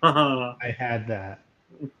 Guilty. I had that.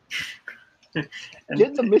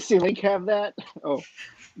 Didn't the Missy Link have that? Oh.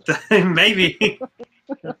 Maybe.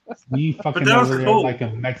 You fucking over there cool. Like a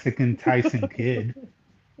Mexican Tyson kid.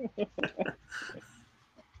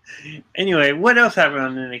 Anyway, what else happened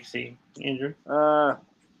on NXT, Andrew?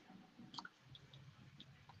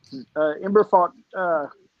 Ember fought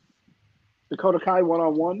Dakota Kai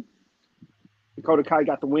one-on-one. Dakota Kai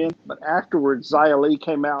got the win, but afterwards, Xia Li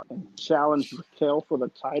came out and challenged Raquel for the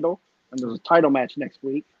title, and there's a title match next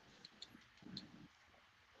week.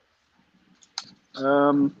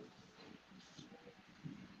 Lumis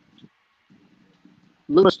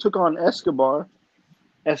took on Escobar.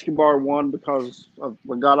 Escobar won because of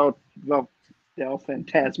Legado del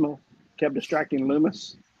Fantasma kept distracting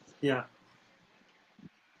Lumis. Yeah.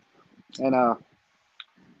 And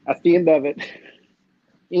at the end of it,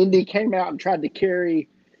 Indy came out and tried to carry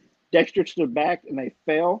Dexter to the back, and they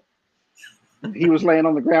fell. He was laying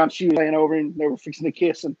on the ground. She was laying over him. They were fixing to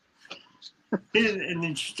kiss him. And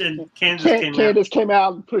then Candice came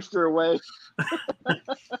out and pushed her away.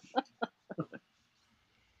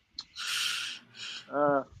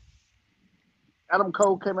 Adam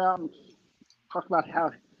Cole came out and talked about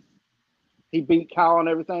how he beat Kyle and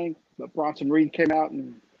everything, but Bronson Reed came out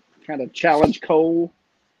and kind of challenged Cole.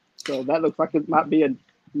 So that looks like it might be a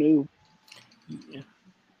new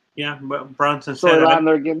but Bronson storyline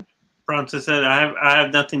there again. Bronson said, I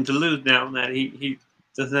have nothing to lose now that he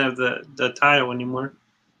doesn't have the title anymore.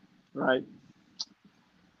 Right.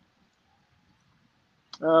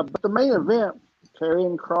 But the main event,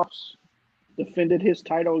 Karrion Kross defended his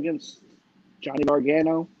title against Johnny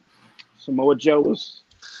Gargano. Samoa Joe was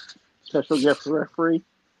special guest referee.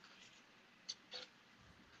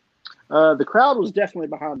 The crowd was definitely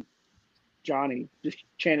behind Johnny, just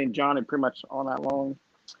chanting Johnny pretty much all night long.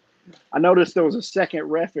 I noticed there was a second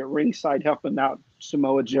ref at ringside helping out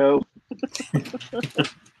Samoa Joe.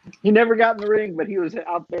 He never got in the ring, but he was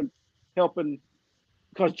out there helping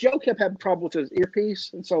because Joe kept having trouble with his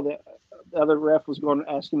earpiece, and so the other ref was going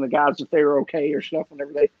asking the guys if they were okay or stuff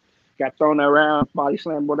whenever they got thrown around, body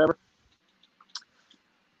slam, whatever.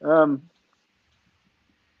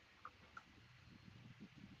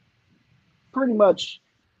 Pretty much,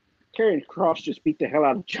 Karrion Kross just beat the hell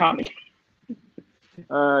out of Johnny.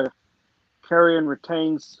 Karrion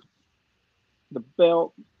retains the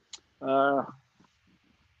belt.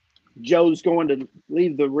 Joe's going to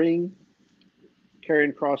leave the ring.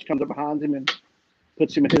 Karrion Kross comes up behind him and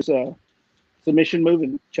puts him in his submission move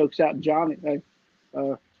and chokes out Johnny.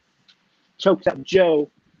 Chokes out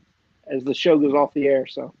Joe as the show goes off the air.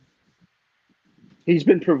 So he's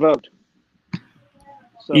been provoked.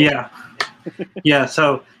 So, yeah.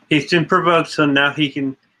 So he's been provoked. So now he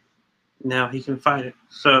can fight it.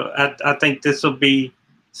 So I think this will be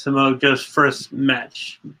Samoa Joe's first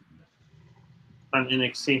match on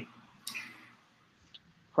NXT.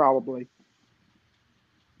 Probably.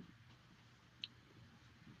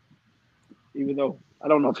 Even though I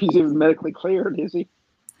don't know if he's even medically cleared, is he?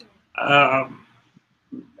 I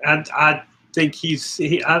think he's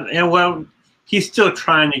still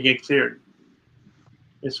trying to get cleared.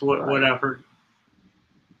 Is what I've heard.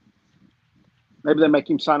 Maybe they make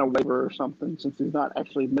him sign a waiver or something since he's not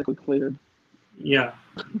actually medically cleared. Yeah.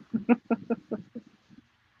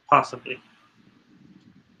 Possibly.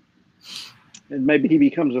 And maybe he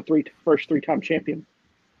becomes a first three-time champion.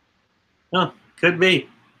 Oh, could be.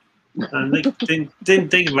 I didn't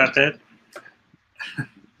think about that.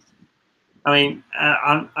 I mean,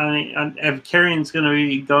 if Karrion's going to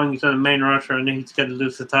be going to the main roster, I know he's going to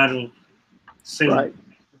lose the title soon. Right.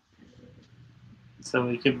 So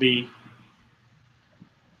it could be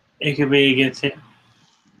against him.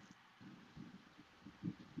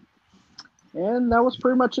 And that was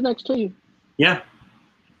pretty much NXT. Yeah.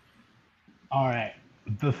 All right.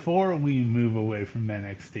 Before we move away from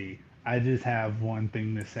NXT, I just have one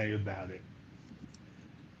thing to say about it.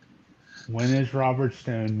 When is Robert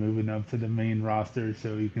Stone moving up to the main roster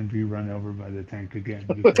so he can be run over by the Tank again?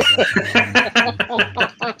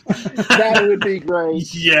 That would be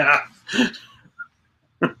great. Yeah.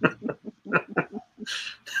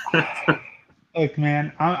 Look,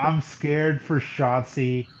 man, I'm scared for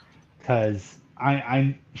Shotzi because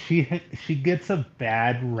she gets a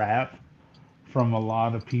bad rap from a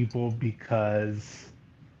lot of people because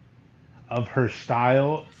of her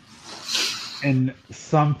style and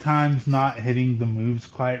sometimes not hitting the moves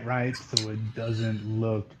quite right, so it doesn't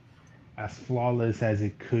look as flawless as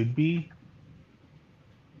it could be.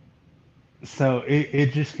 So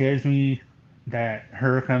it just scares me that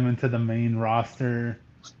her coming to the main roster,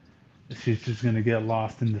 she's just going to get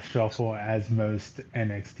lost in the shuffle as most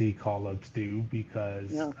NXT call-ups do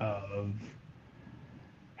because of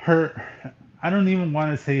her. I don't even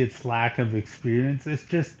want to say it's lack of experience. It's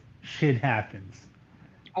just shit happens.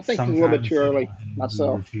 I think it's a little bit too early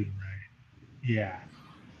myself. Right. Yeah.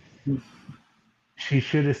 She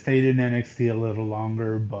should have stayed in NXT a little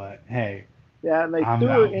longer, but hey. Yeah, and they I'm threw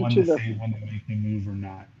not her one into to the say when to make the move or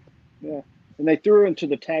not. Yeah, and they threw her into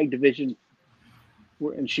the tag division,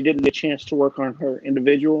 and she didn't get a chance to work on her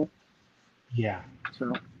individual. Yeah.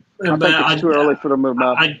 So I think it's too early for the move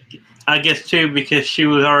up. I guess too because she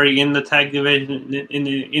was already in the tag division in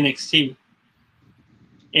the NXT,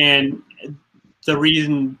 and the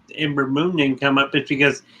reason Ember Moon didn't come up is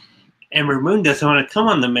because Ember Moon doesn't want to come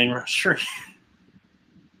on the main roster.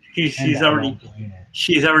 she's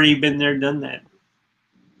already been there, done that.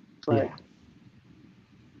 Right.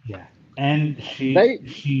 Yeah. And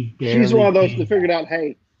she's one of those that figured out,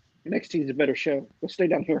 hey, NXT is a better show. Let's stay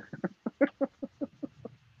down here.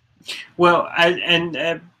 Well, it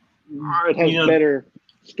has better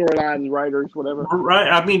storylines, writers, whatever. Right.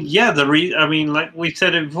 I mean, yeah. Like we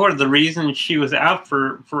said it before, the reason she was out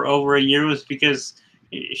for over a year was because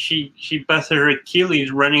she busted her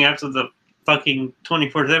Achilles running after the fucking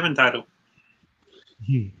 24/7 title.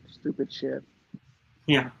 Stupid shit.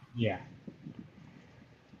 Yeah. Yeah.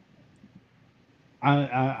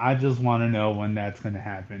 I just want to know when that's going to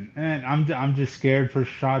happen, and I'm just scared for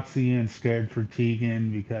Shotzi and scared for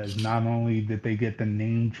Tegan because not only did they get the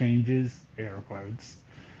name changes, air quotes,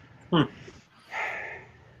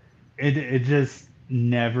 it just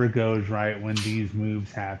never goes right when these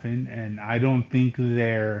moves happen, and I don't think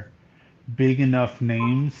they're big enough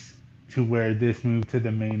names to where this move to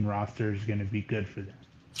the main roster is going to be good for them.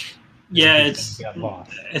 Yeah, just gonna get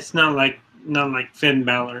lost. it's not like Finn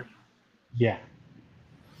Balor. Yeah.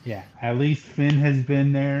 Yeah. At least Finn has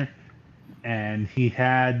been there, and he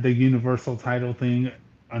had the Universal title thing.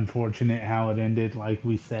 Unfortunate how it ended, like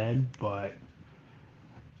we said, but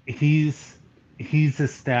he's he's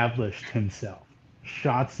established himself.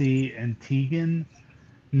 Shotzi and Tegan,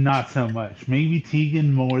 not so much. Maybe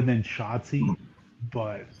Tegan more than Shotzi,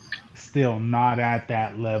 but still not at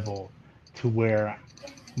that level to where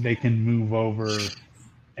they can move over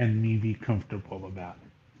and me be comfortable about it.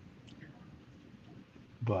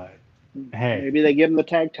 But hey, Maybe they give them the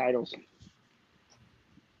tag titles.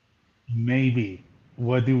 maybe.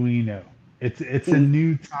 What do we know? It's a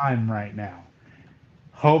new time right now.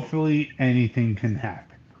 Hopefully anything can happen.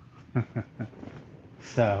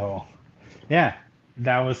 So yeah,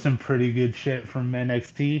 that was some pretty good shit from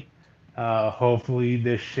NXT. Hopefully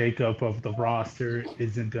this shakeup of the roster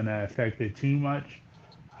isn't gonna affect it too much.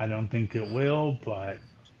 I don't think it will, but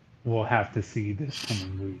we'll have to see this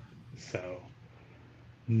coming week. So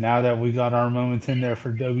now that we got our moments in there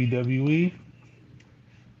for WWE,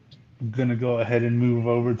 I'm gonna go ahead and move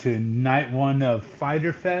over to night one of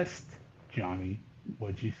Fighter Fest. Johnny,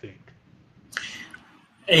 what'd you think?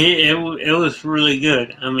 It was really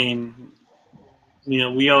good. I mean,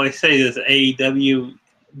 we always say this: AEW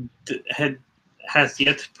has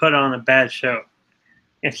yet to put on a bad show.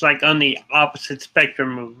 It's like on the opposite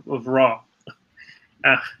spectrum of Raw.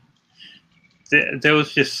 There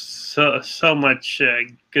was just so much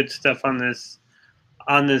good stuff on this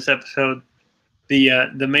episode.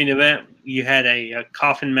 The main event, you had a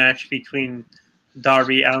coffin match between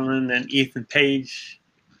Darby Allin and Ethan Page,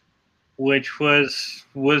 which was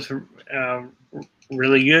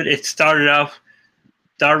really good. It started off,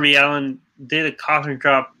 Darby Allin did a coffin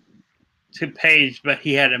drop to Page, but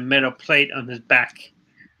he had a metal plate on his back.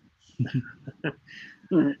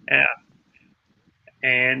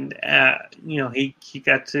 And he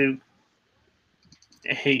got to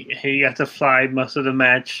fly most of the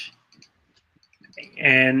match,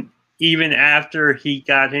 and even after he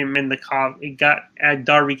got him in the coffin,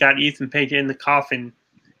 Darby got Ethan Page in the coffin.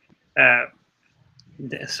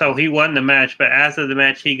 So he won the match, but after the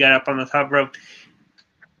match, he got up on the top rope,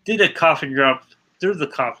 did a coffin drop through the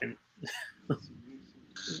coffin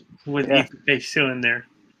with Ethan Page still in there.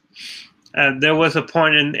 There was a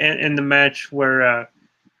point in the match where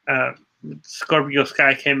Scorpio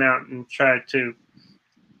Sky came out and tried to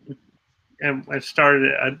and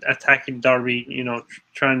started attacking Darby,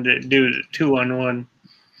 trying to do it 2-on-1.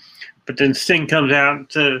 But then Sting comes out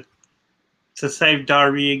to save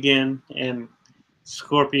Darby again, and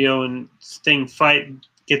Scorpio and Sting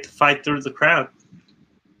get to fight through the crowd.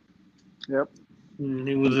 Yep. And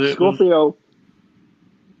it was Scorpio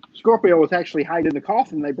was actually hiding in the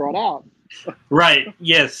coffin they brought out. Right.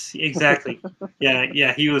 Yes. Exactly.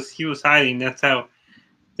 Yeah. He was hiding. That's how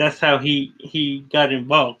he got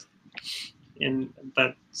involved.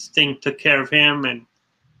 But Sting took care of him, and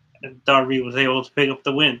Darby was able to pick up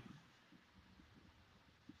the win.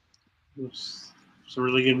 It was a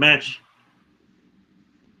really good match.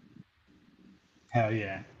 Hell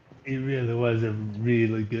yeah. It really was a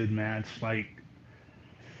really good match.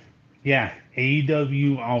 Yeah,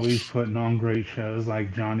 AEW always putting on great shows,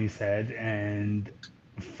 like Johnny said, and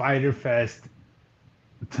Fighter Fest,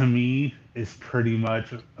 to me, is pretty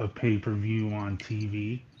much a pay-per-view on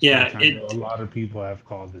TV. Yeah, I know a lot of people have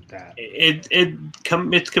called it that.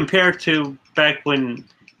 It's compared to back when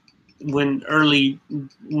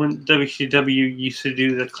WCW used to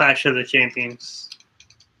do the Clash of the Champions,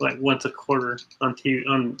 like once a quarter on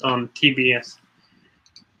TBS.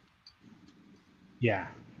 Yeah,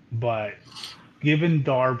 but given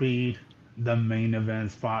Darby the main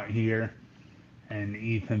event spot here and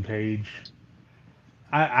Ethan Page,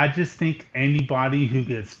 I just think anybody who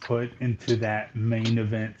gets put into that main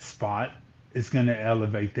event spot is going to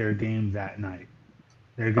elevate their game that night.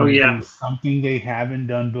 They're going to do something they haven't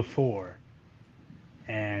done before.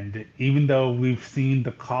 And even though we've seen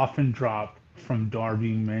the coffin drop from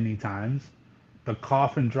Darby many times, the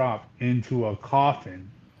coffin drop into a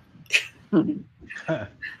coffin. Come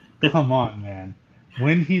on, man.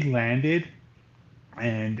 When he landed,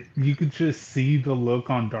 and you could just see the look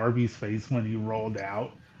on Darby's face when he rolled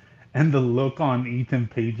out, and the look on Ethan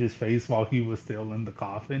Page's face while he was still in the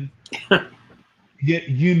coffin. That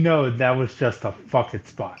was just a fuck it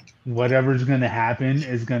spot. Whatever's going to happen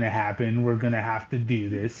is going to happen. We're going to have to do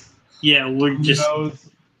this. Yeah,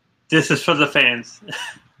 this is for the fans.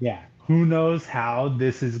 Yeah. Who knows how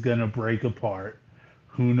this is going to break apart?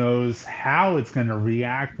 Who knows how it's going to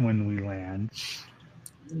react when we land?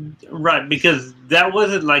 Right, because that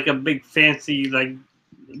wasn't like a big fancy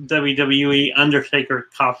WWE Undertaker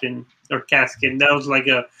coffin or casket. That was like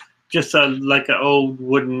a old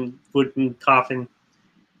wooden coffin.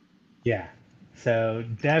 Yeah. So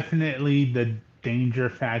definitely the danger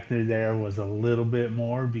factor there was a little bit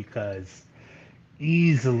more because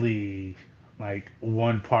easily like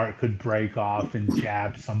one part could break off and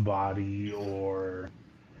jab somebody or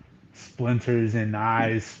splinters in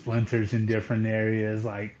eyes, splinters in different areas.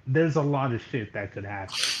 Like there's a lot of shit that could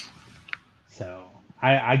happen. So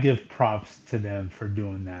I give props to them for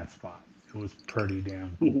doing that spot. It was pretty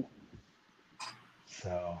damn cool.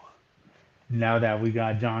 So now that we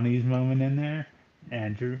got Johnny's moment in there,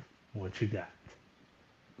 Andrew, what you got?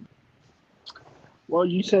 Well,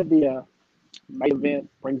 you said the main event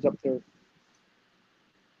brings up their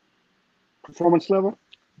performance level.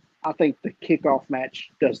 I think the kickoff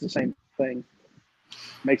match does the same thing.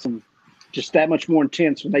 Makes them just that much more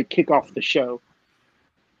intense when they kick off the show.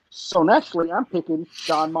 So naturally, I'm picking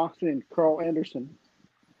Jon Moxley and Carl Anderson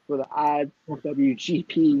for the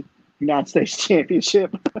IWGP United States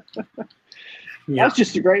Championship. Yeah. That's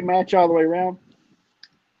just a great match all the way around.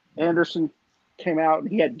 Anderson came out and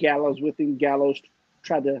he had Gallows with him. Gallows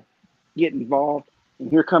tried to get involved. And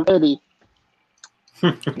here comes Eddie.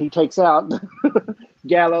 He takes out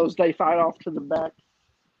Gallows. They fight off to the back.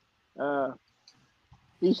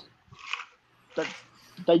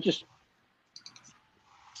 They just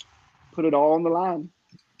put it all on the line.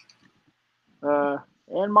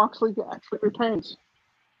 And Moxley actually retains.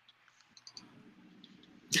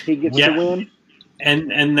 He gets the win.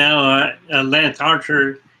 And now Lance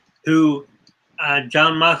Archer, who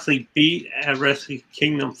Jon Moxley beat at Wrestle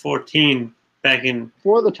Kingdom 14 back in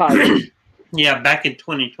for the title. Back in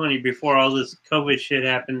 2020 before all this COVID shit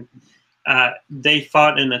happened. They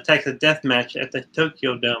fought in a Texas death match at the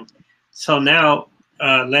Tokyo Dome. So now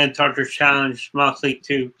Lance Archer challenged Moxley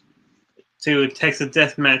to a Texas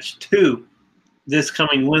death match 2 this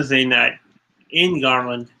coming Wednesday night in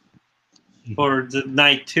Garland for the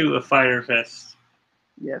night 2 of Fyter Fest.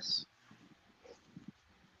 Yes.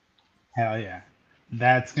 Hell yeah.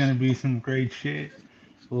 That's going to be some great shit.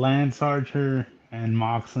 Lance Archer and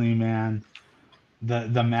Moxley, man,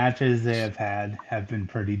 the matches they have been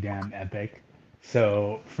pretty damn epic.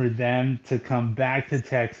 So for them to come back to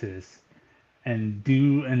Texas and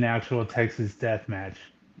do an actual Texas death match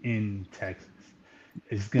in Texas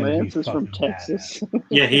is going to be Lance is from fucking Texas.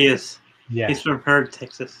 Yeah, he is. Yeah. He's from Hearn,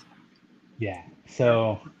 Texas. Yeah.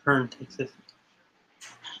 So Hearn, Texas.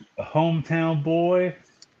 A hometown boy.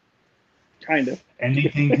 Kind of.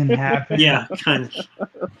 Anything can happen. Yeah, kind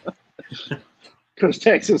of. Because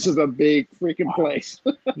Texas is a big freaking place.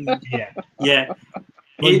 Yeah. Yeah.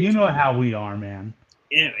 But you know how we are, man.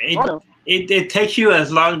 It takes you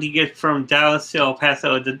as long to get from Dallas to El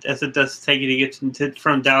Paso as it does take you to get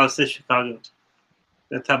from Dallas to Chicago.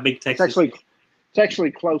 That's how big Texas is. It's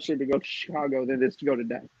actually closer to go to Chicago than it is to go to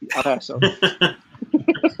El Paso.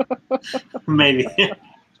 Maybe.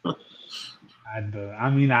 I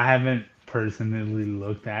mean, I haven't personally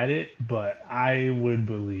looked at it, but I would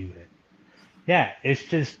believe it. Yeah, it's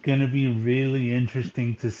just going to be really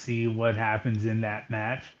interesting to see what happens in that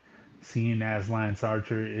match, seeing as Lance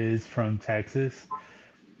Archer is from Texas.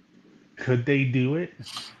 Could they do it?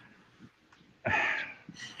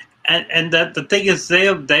 And the thing is,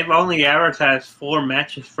 they've only advertised 4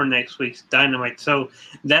 matches for next week's Dynamite, so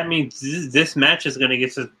that means this match is going to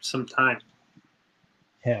get some time.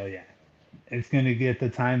 Hell yeah. It's going to get the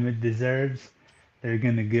time it deserves. They're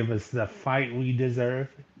going to give us the fight we deserve.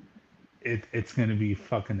 It's going to be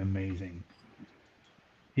fucking amazing.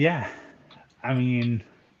 Yeah. I mean,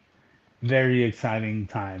 very exciting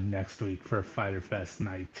time next week for Fyter Fest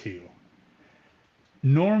Night 2.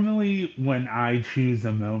 Normally, when I choose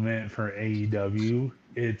a moment for AEW,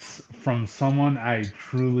 it's from someone I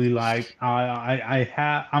truly like.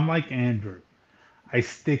 I'm like Andrew. I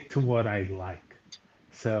stick to what I like.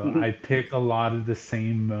 So I pick a lot of the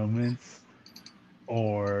same moments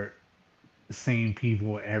or same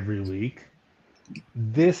people every week.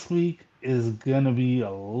 This week is going to be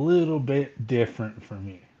a little bit different for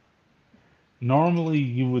me. Normally,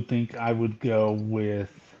 you would think I would go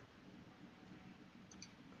with,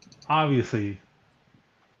 obviously,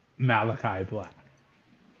 Malachi Black.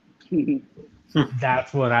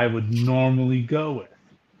 That's what I would normally go with.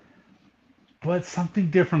 But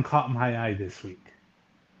something different caught my eye this week.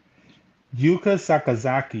 Yuka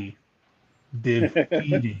Sakazaki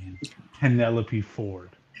defeating Penelope Ford.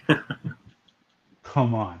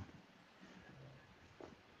 Come on.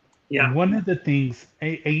 Yeah. One of the things,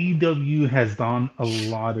 AEW has done a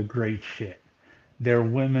lot of great shit. Their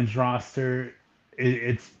women's roster,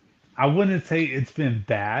 I wouldn't say it's been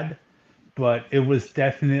bad, but it was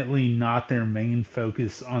definitely not their main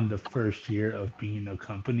focus on the first year of being a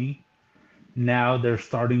company. Now they're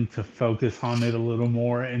starting to focus on it a little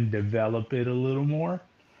more and develop it a little more.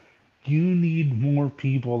 You need more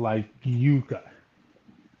people like Yuka.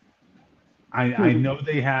 I know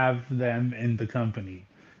they have them in the company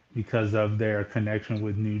because of their connection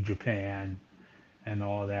with New Japan and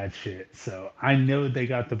all that shit. So I know they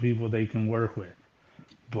got the people they can work with.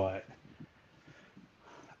 But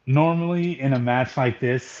normally in a match like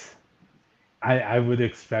this, I would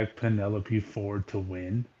expect Penelope Ford to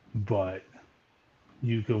win, but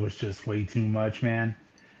Yuka was just way too much, man.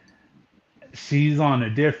 She's on a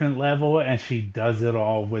different level and she does it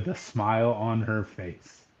all with a smile on her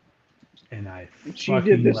face. And I She did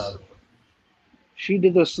fucking this. love it. She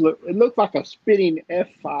did this. It looked like a spinning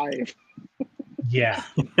F5. Yeah.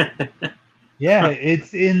 Yeah,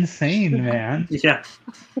 it's insane, man. Yeah.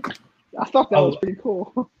 I thought that was Oh, pretty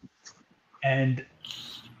cool. and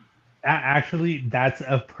actually, that's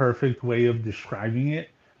a perfect way of describing it.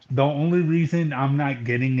 The only reason I'm not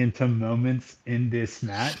getting into moments in this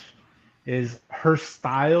match is her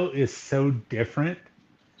style is so different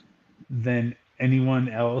than anyone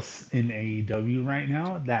else in AEW right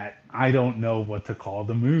now that I don't know what to call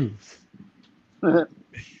the moves.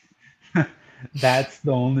 That's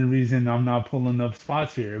the only reason I'm not pulling up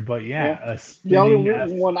spots here. But yeah, Well, a the spinning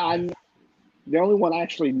only one F5. the only one I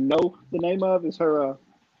actually know the name of is her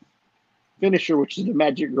finisher, which is the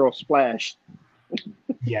Magic Girl Splash.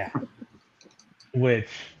 Yeah, which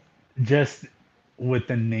just with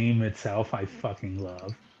the name itself, I fucking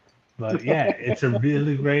love. But yeah, it's a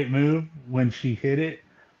really great move. When she hit it,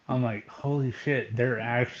 I'm like, holy shit, they're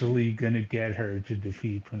actually gonna get her to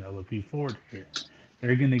defeat Penelope Ford here.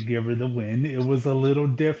 They're gonna give her the win. It was a little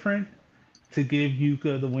different to give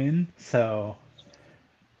Yuka the win, so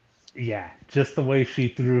yeah, just the way she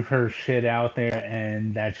threw her shit out there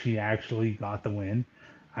and that she actually got the win,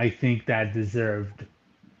 I think that deserved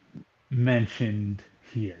mentioned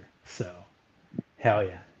here. So hell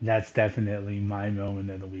yeah, that's definitely my moment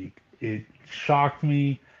of the week. It shocked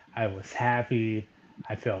me. I was happy.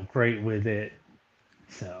 I felt great with it.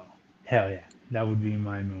 So hell yeah, that would be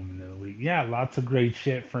my moment of the week. Yeah, lots of great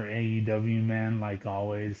shit for AEW, man, like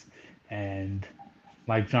always. And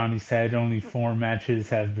like Johnny said, only 4 matches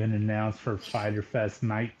have been announced for Fighter Fest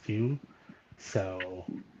Night 2. So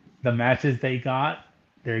the matches they got,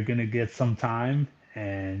 they're gonna get some time,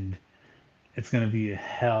 and it's gonna be a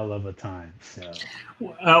hell of a time. So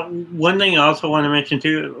One thing I also want to mention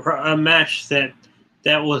too, a match that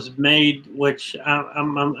was made, which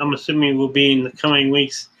I'm assuming will be in the coming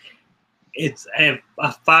weeks. It's a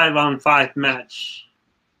 5-on-5 match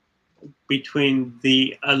between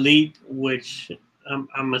the Elite, which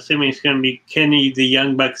I'm assuming it's going to be Kenny, the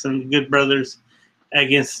Young Bucks, and the Good Brothers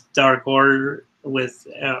against Dark Order, with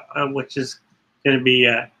which is going to be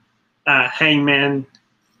Hangman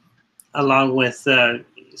along with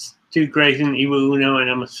Stu Grayson, Iwo Uno, and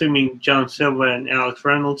I'm assuming John Silva and Alex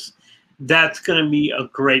Reynolds. That's going to be a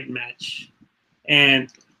great match. And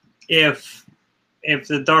if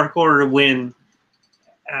the Dark Order win,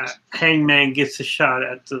 Hangman gets a shot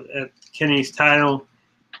at Kenny's title,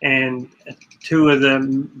 and 2 of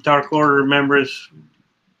the Dark Order members,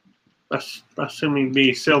 assuming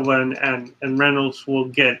be Silva and Reynolds, will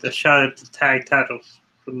get a shot at the tag titles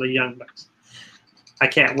from the Young Bucks. I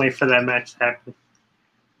can't wait for that match to happen.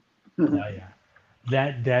 oh yeah,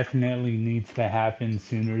 that definitely needs to happen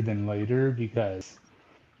sooner than later because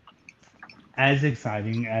as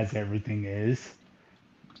exciting as everything is,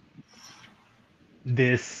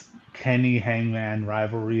 this Kenny Hangman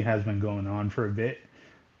rivalry has been going on for a bit.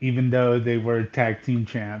 Even though they were tag team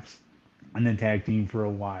champs and the tag team for a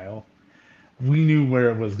while, we knew where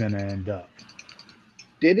it was going to end up.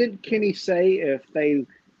 Didn't Kenny say if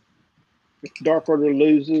Dark Order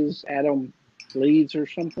loses, Adam leads or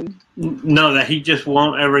something? No, that he just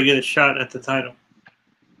won't ever get a shot at the title.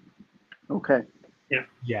 Okay.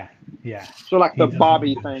 Yeah, yeah. So like He the doesn't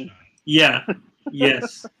Bobby get a thing. shot. Yeah.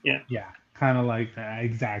 Yes. Yeah. Yeah, kind of like that.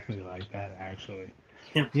 Exactly like that, actually.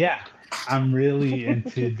 Yeah. Yeah, I'm really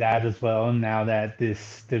into that as well now that this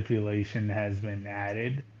stipulation has been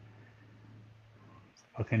added.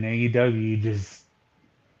 Fucking AEW just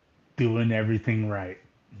doing everything right,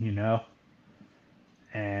 you know?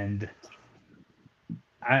 And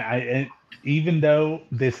even though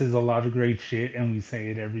this is a lot of great shit and we say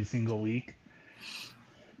it every single week,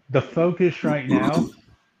 the focus right now,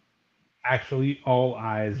 actually, all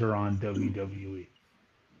eyes are on WWE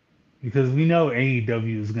because we know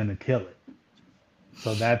AEW is going to kill it.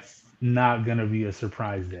 So that's not going to be a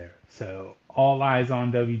surprise there. So all eyes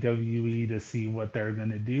on WWE to see what they're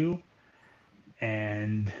going to do.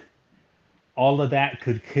 And all of that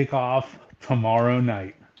could kick off tomorrow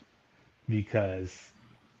night because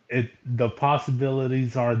the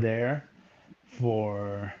possibilities are there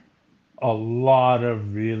for a lot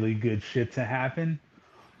of really good shit to happen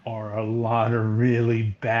or a lot of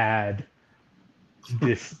really bad,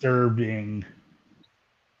 disturbing,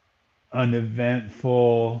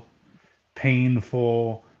 uneventful,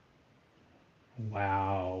 painful.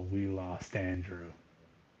 Wow, we lost Andrew.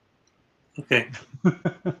 Okay.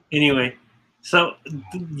 Anyway, so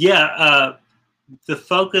the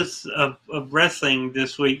focus of wrestling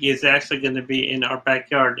this week is actually going to be in our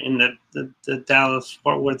backyard in the Dallas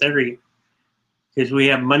Fort Worth area because we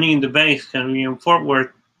have Money in the Bank going to be in Fort Worth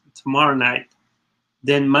tomorrow night.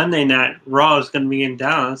 Then Monday night, Raw is going to be in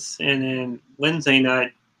Dallas, and then Wednesday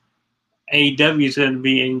night, AEW is going to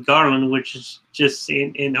be in Garland, which is just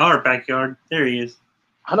in our backyard. There he is.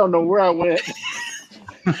 I don't know where I went.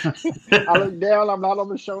 I look down. I'm not on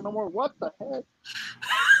the show no more. What the heck?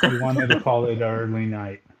 We wanted to call it early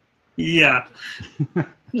night. Yeah.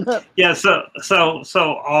 Yeah. So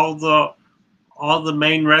all the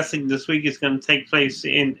main wrestling this week is going to take place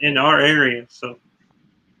in our area. So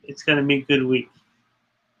it's going to be a good week.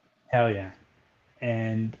 Hell yeah.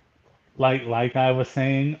 And like I was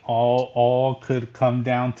saying, all could come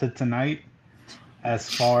down to tonight as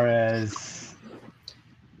far as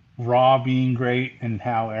Raw being great and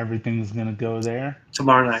how everything's gonna go there.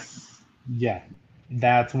 Tomorrow night. Yeah.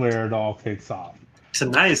 That's where it all kicks off.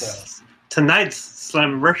 Tonight's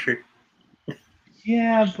Slammiversary.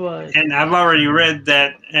 Yeah, but And I've already read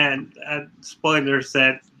that and spoilers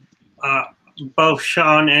that both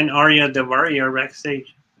Sean and Arya Daivari are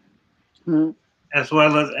backstage. Mhm. As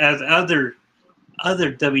well as other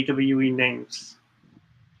WWE names.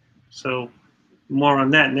 So more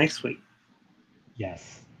on that next week.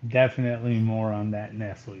 yes, definitely more on that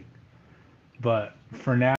next week. But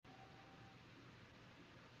for now,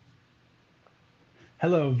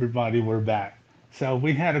 hello everybody, we're back. So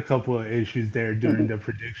we had a couple of issues there during the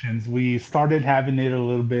predictions. We started having it a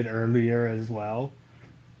little bit earlier as well,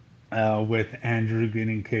 with Andrew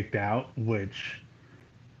getting kicked out, which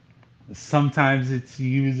sometimes it's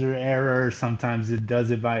user error, sometimes it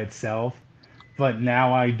does it by itself. But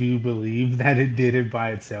now I do believe that it did it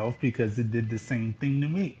by itself because it did the same thing to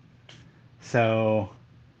me. So,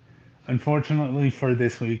 unfortunately for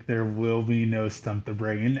this week, there will be no Stump the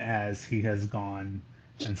Brain as he has gone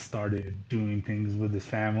and started doing things with his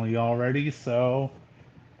family already. So,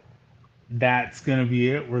 that's gonna be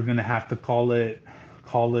it. We're gonna have to call it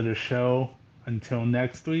a show until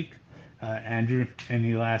next week. Andrew,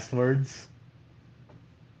 any last words?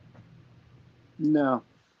 No.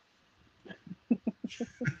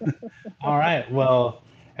 All right. Well,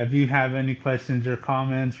 if you have any questions or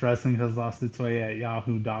comments, Wrestling Has Lost Its Way at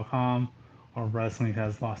yahoo.com or Wrestling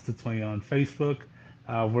Has Lost Its Way on Facebook.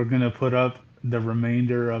 We're going to put up the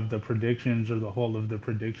remainder of the predictions or the whole of the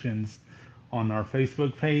predictions on our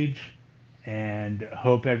Facebook page. And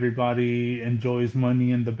hope everybody enjoys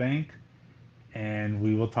Money in the Bank. And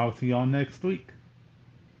we will talk to y'all next week.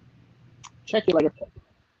 Check you later.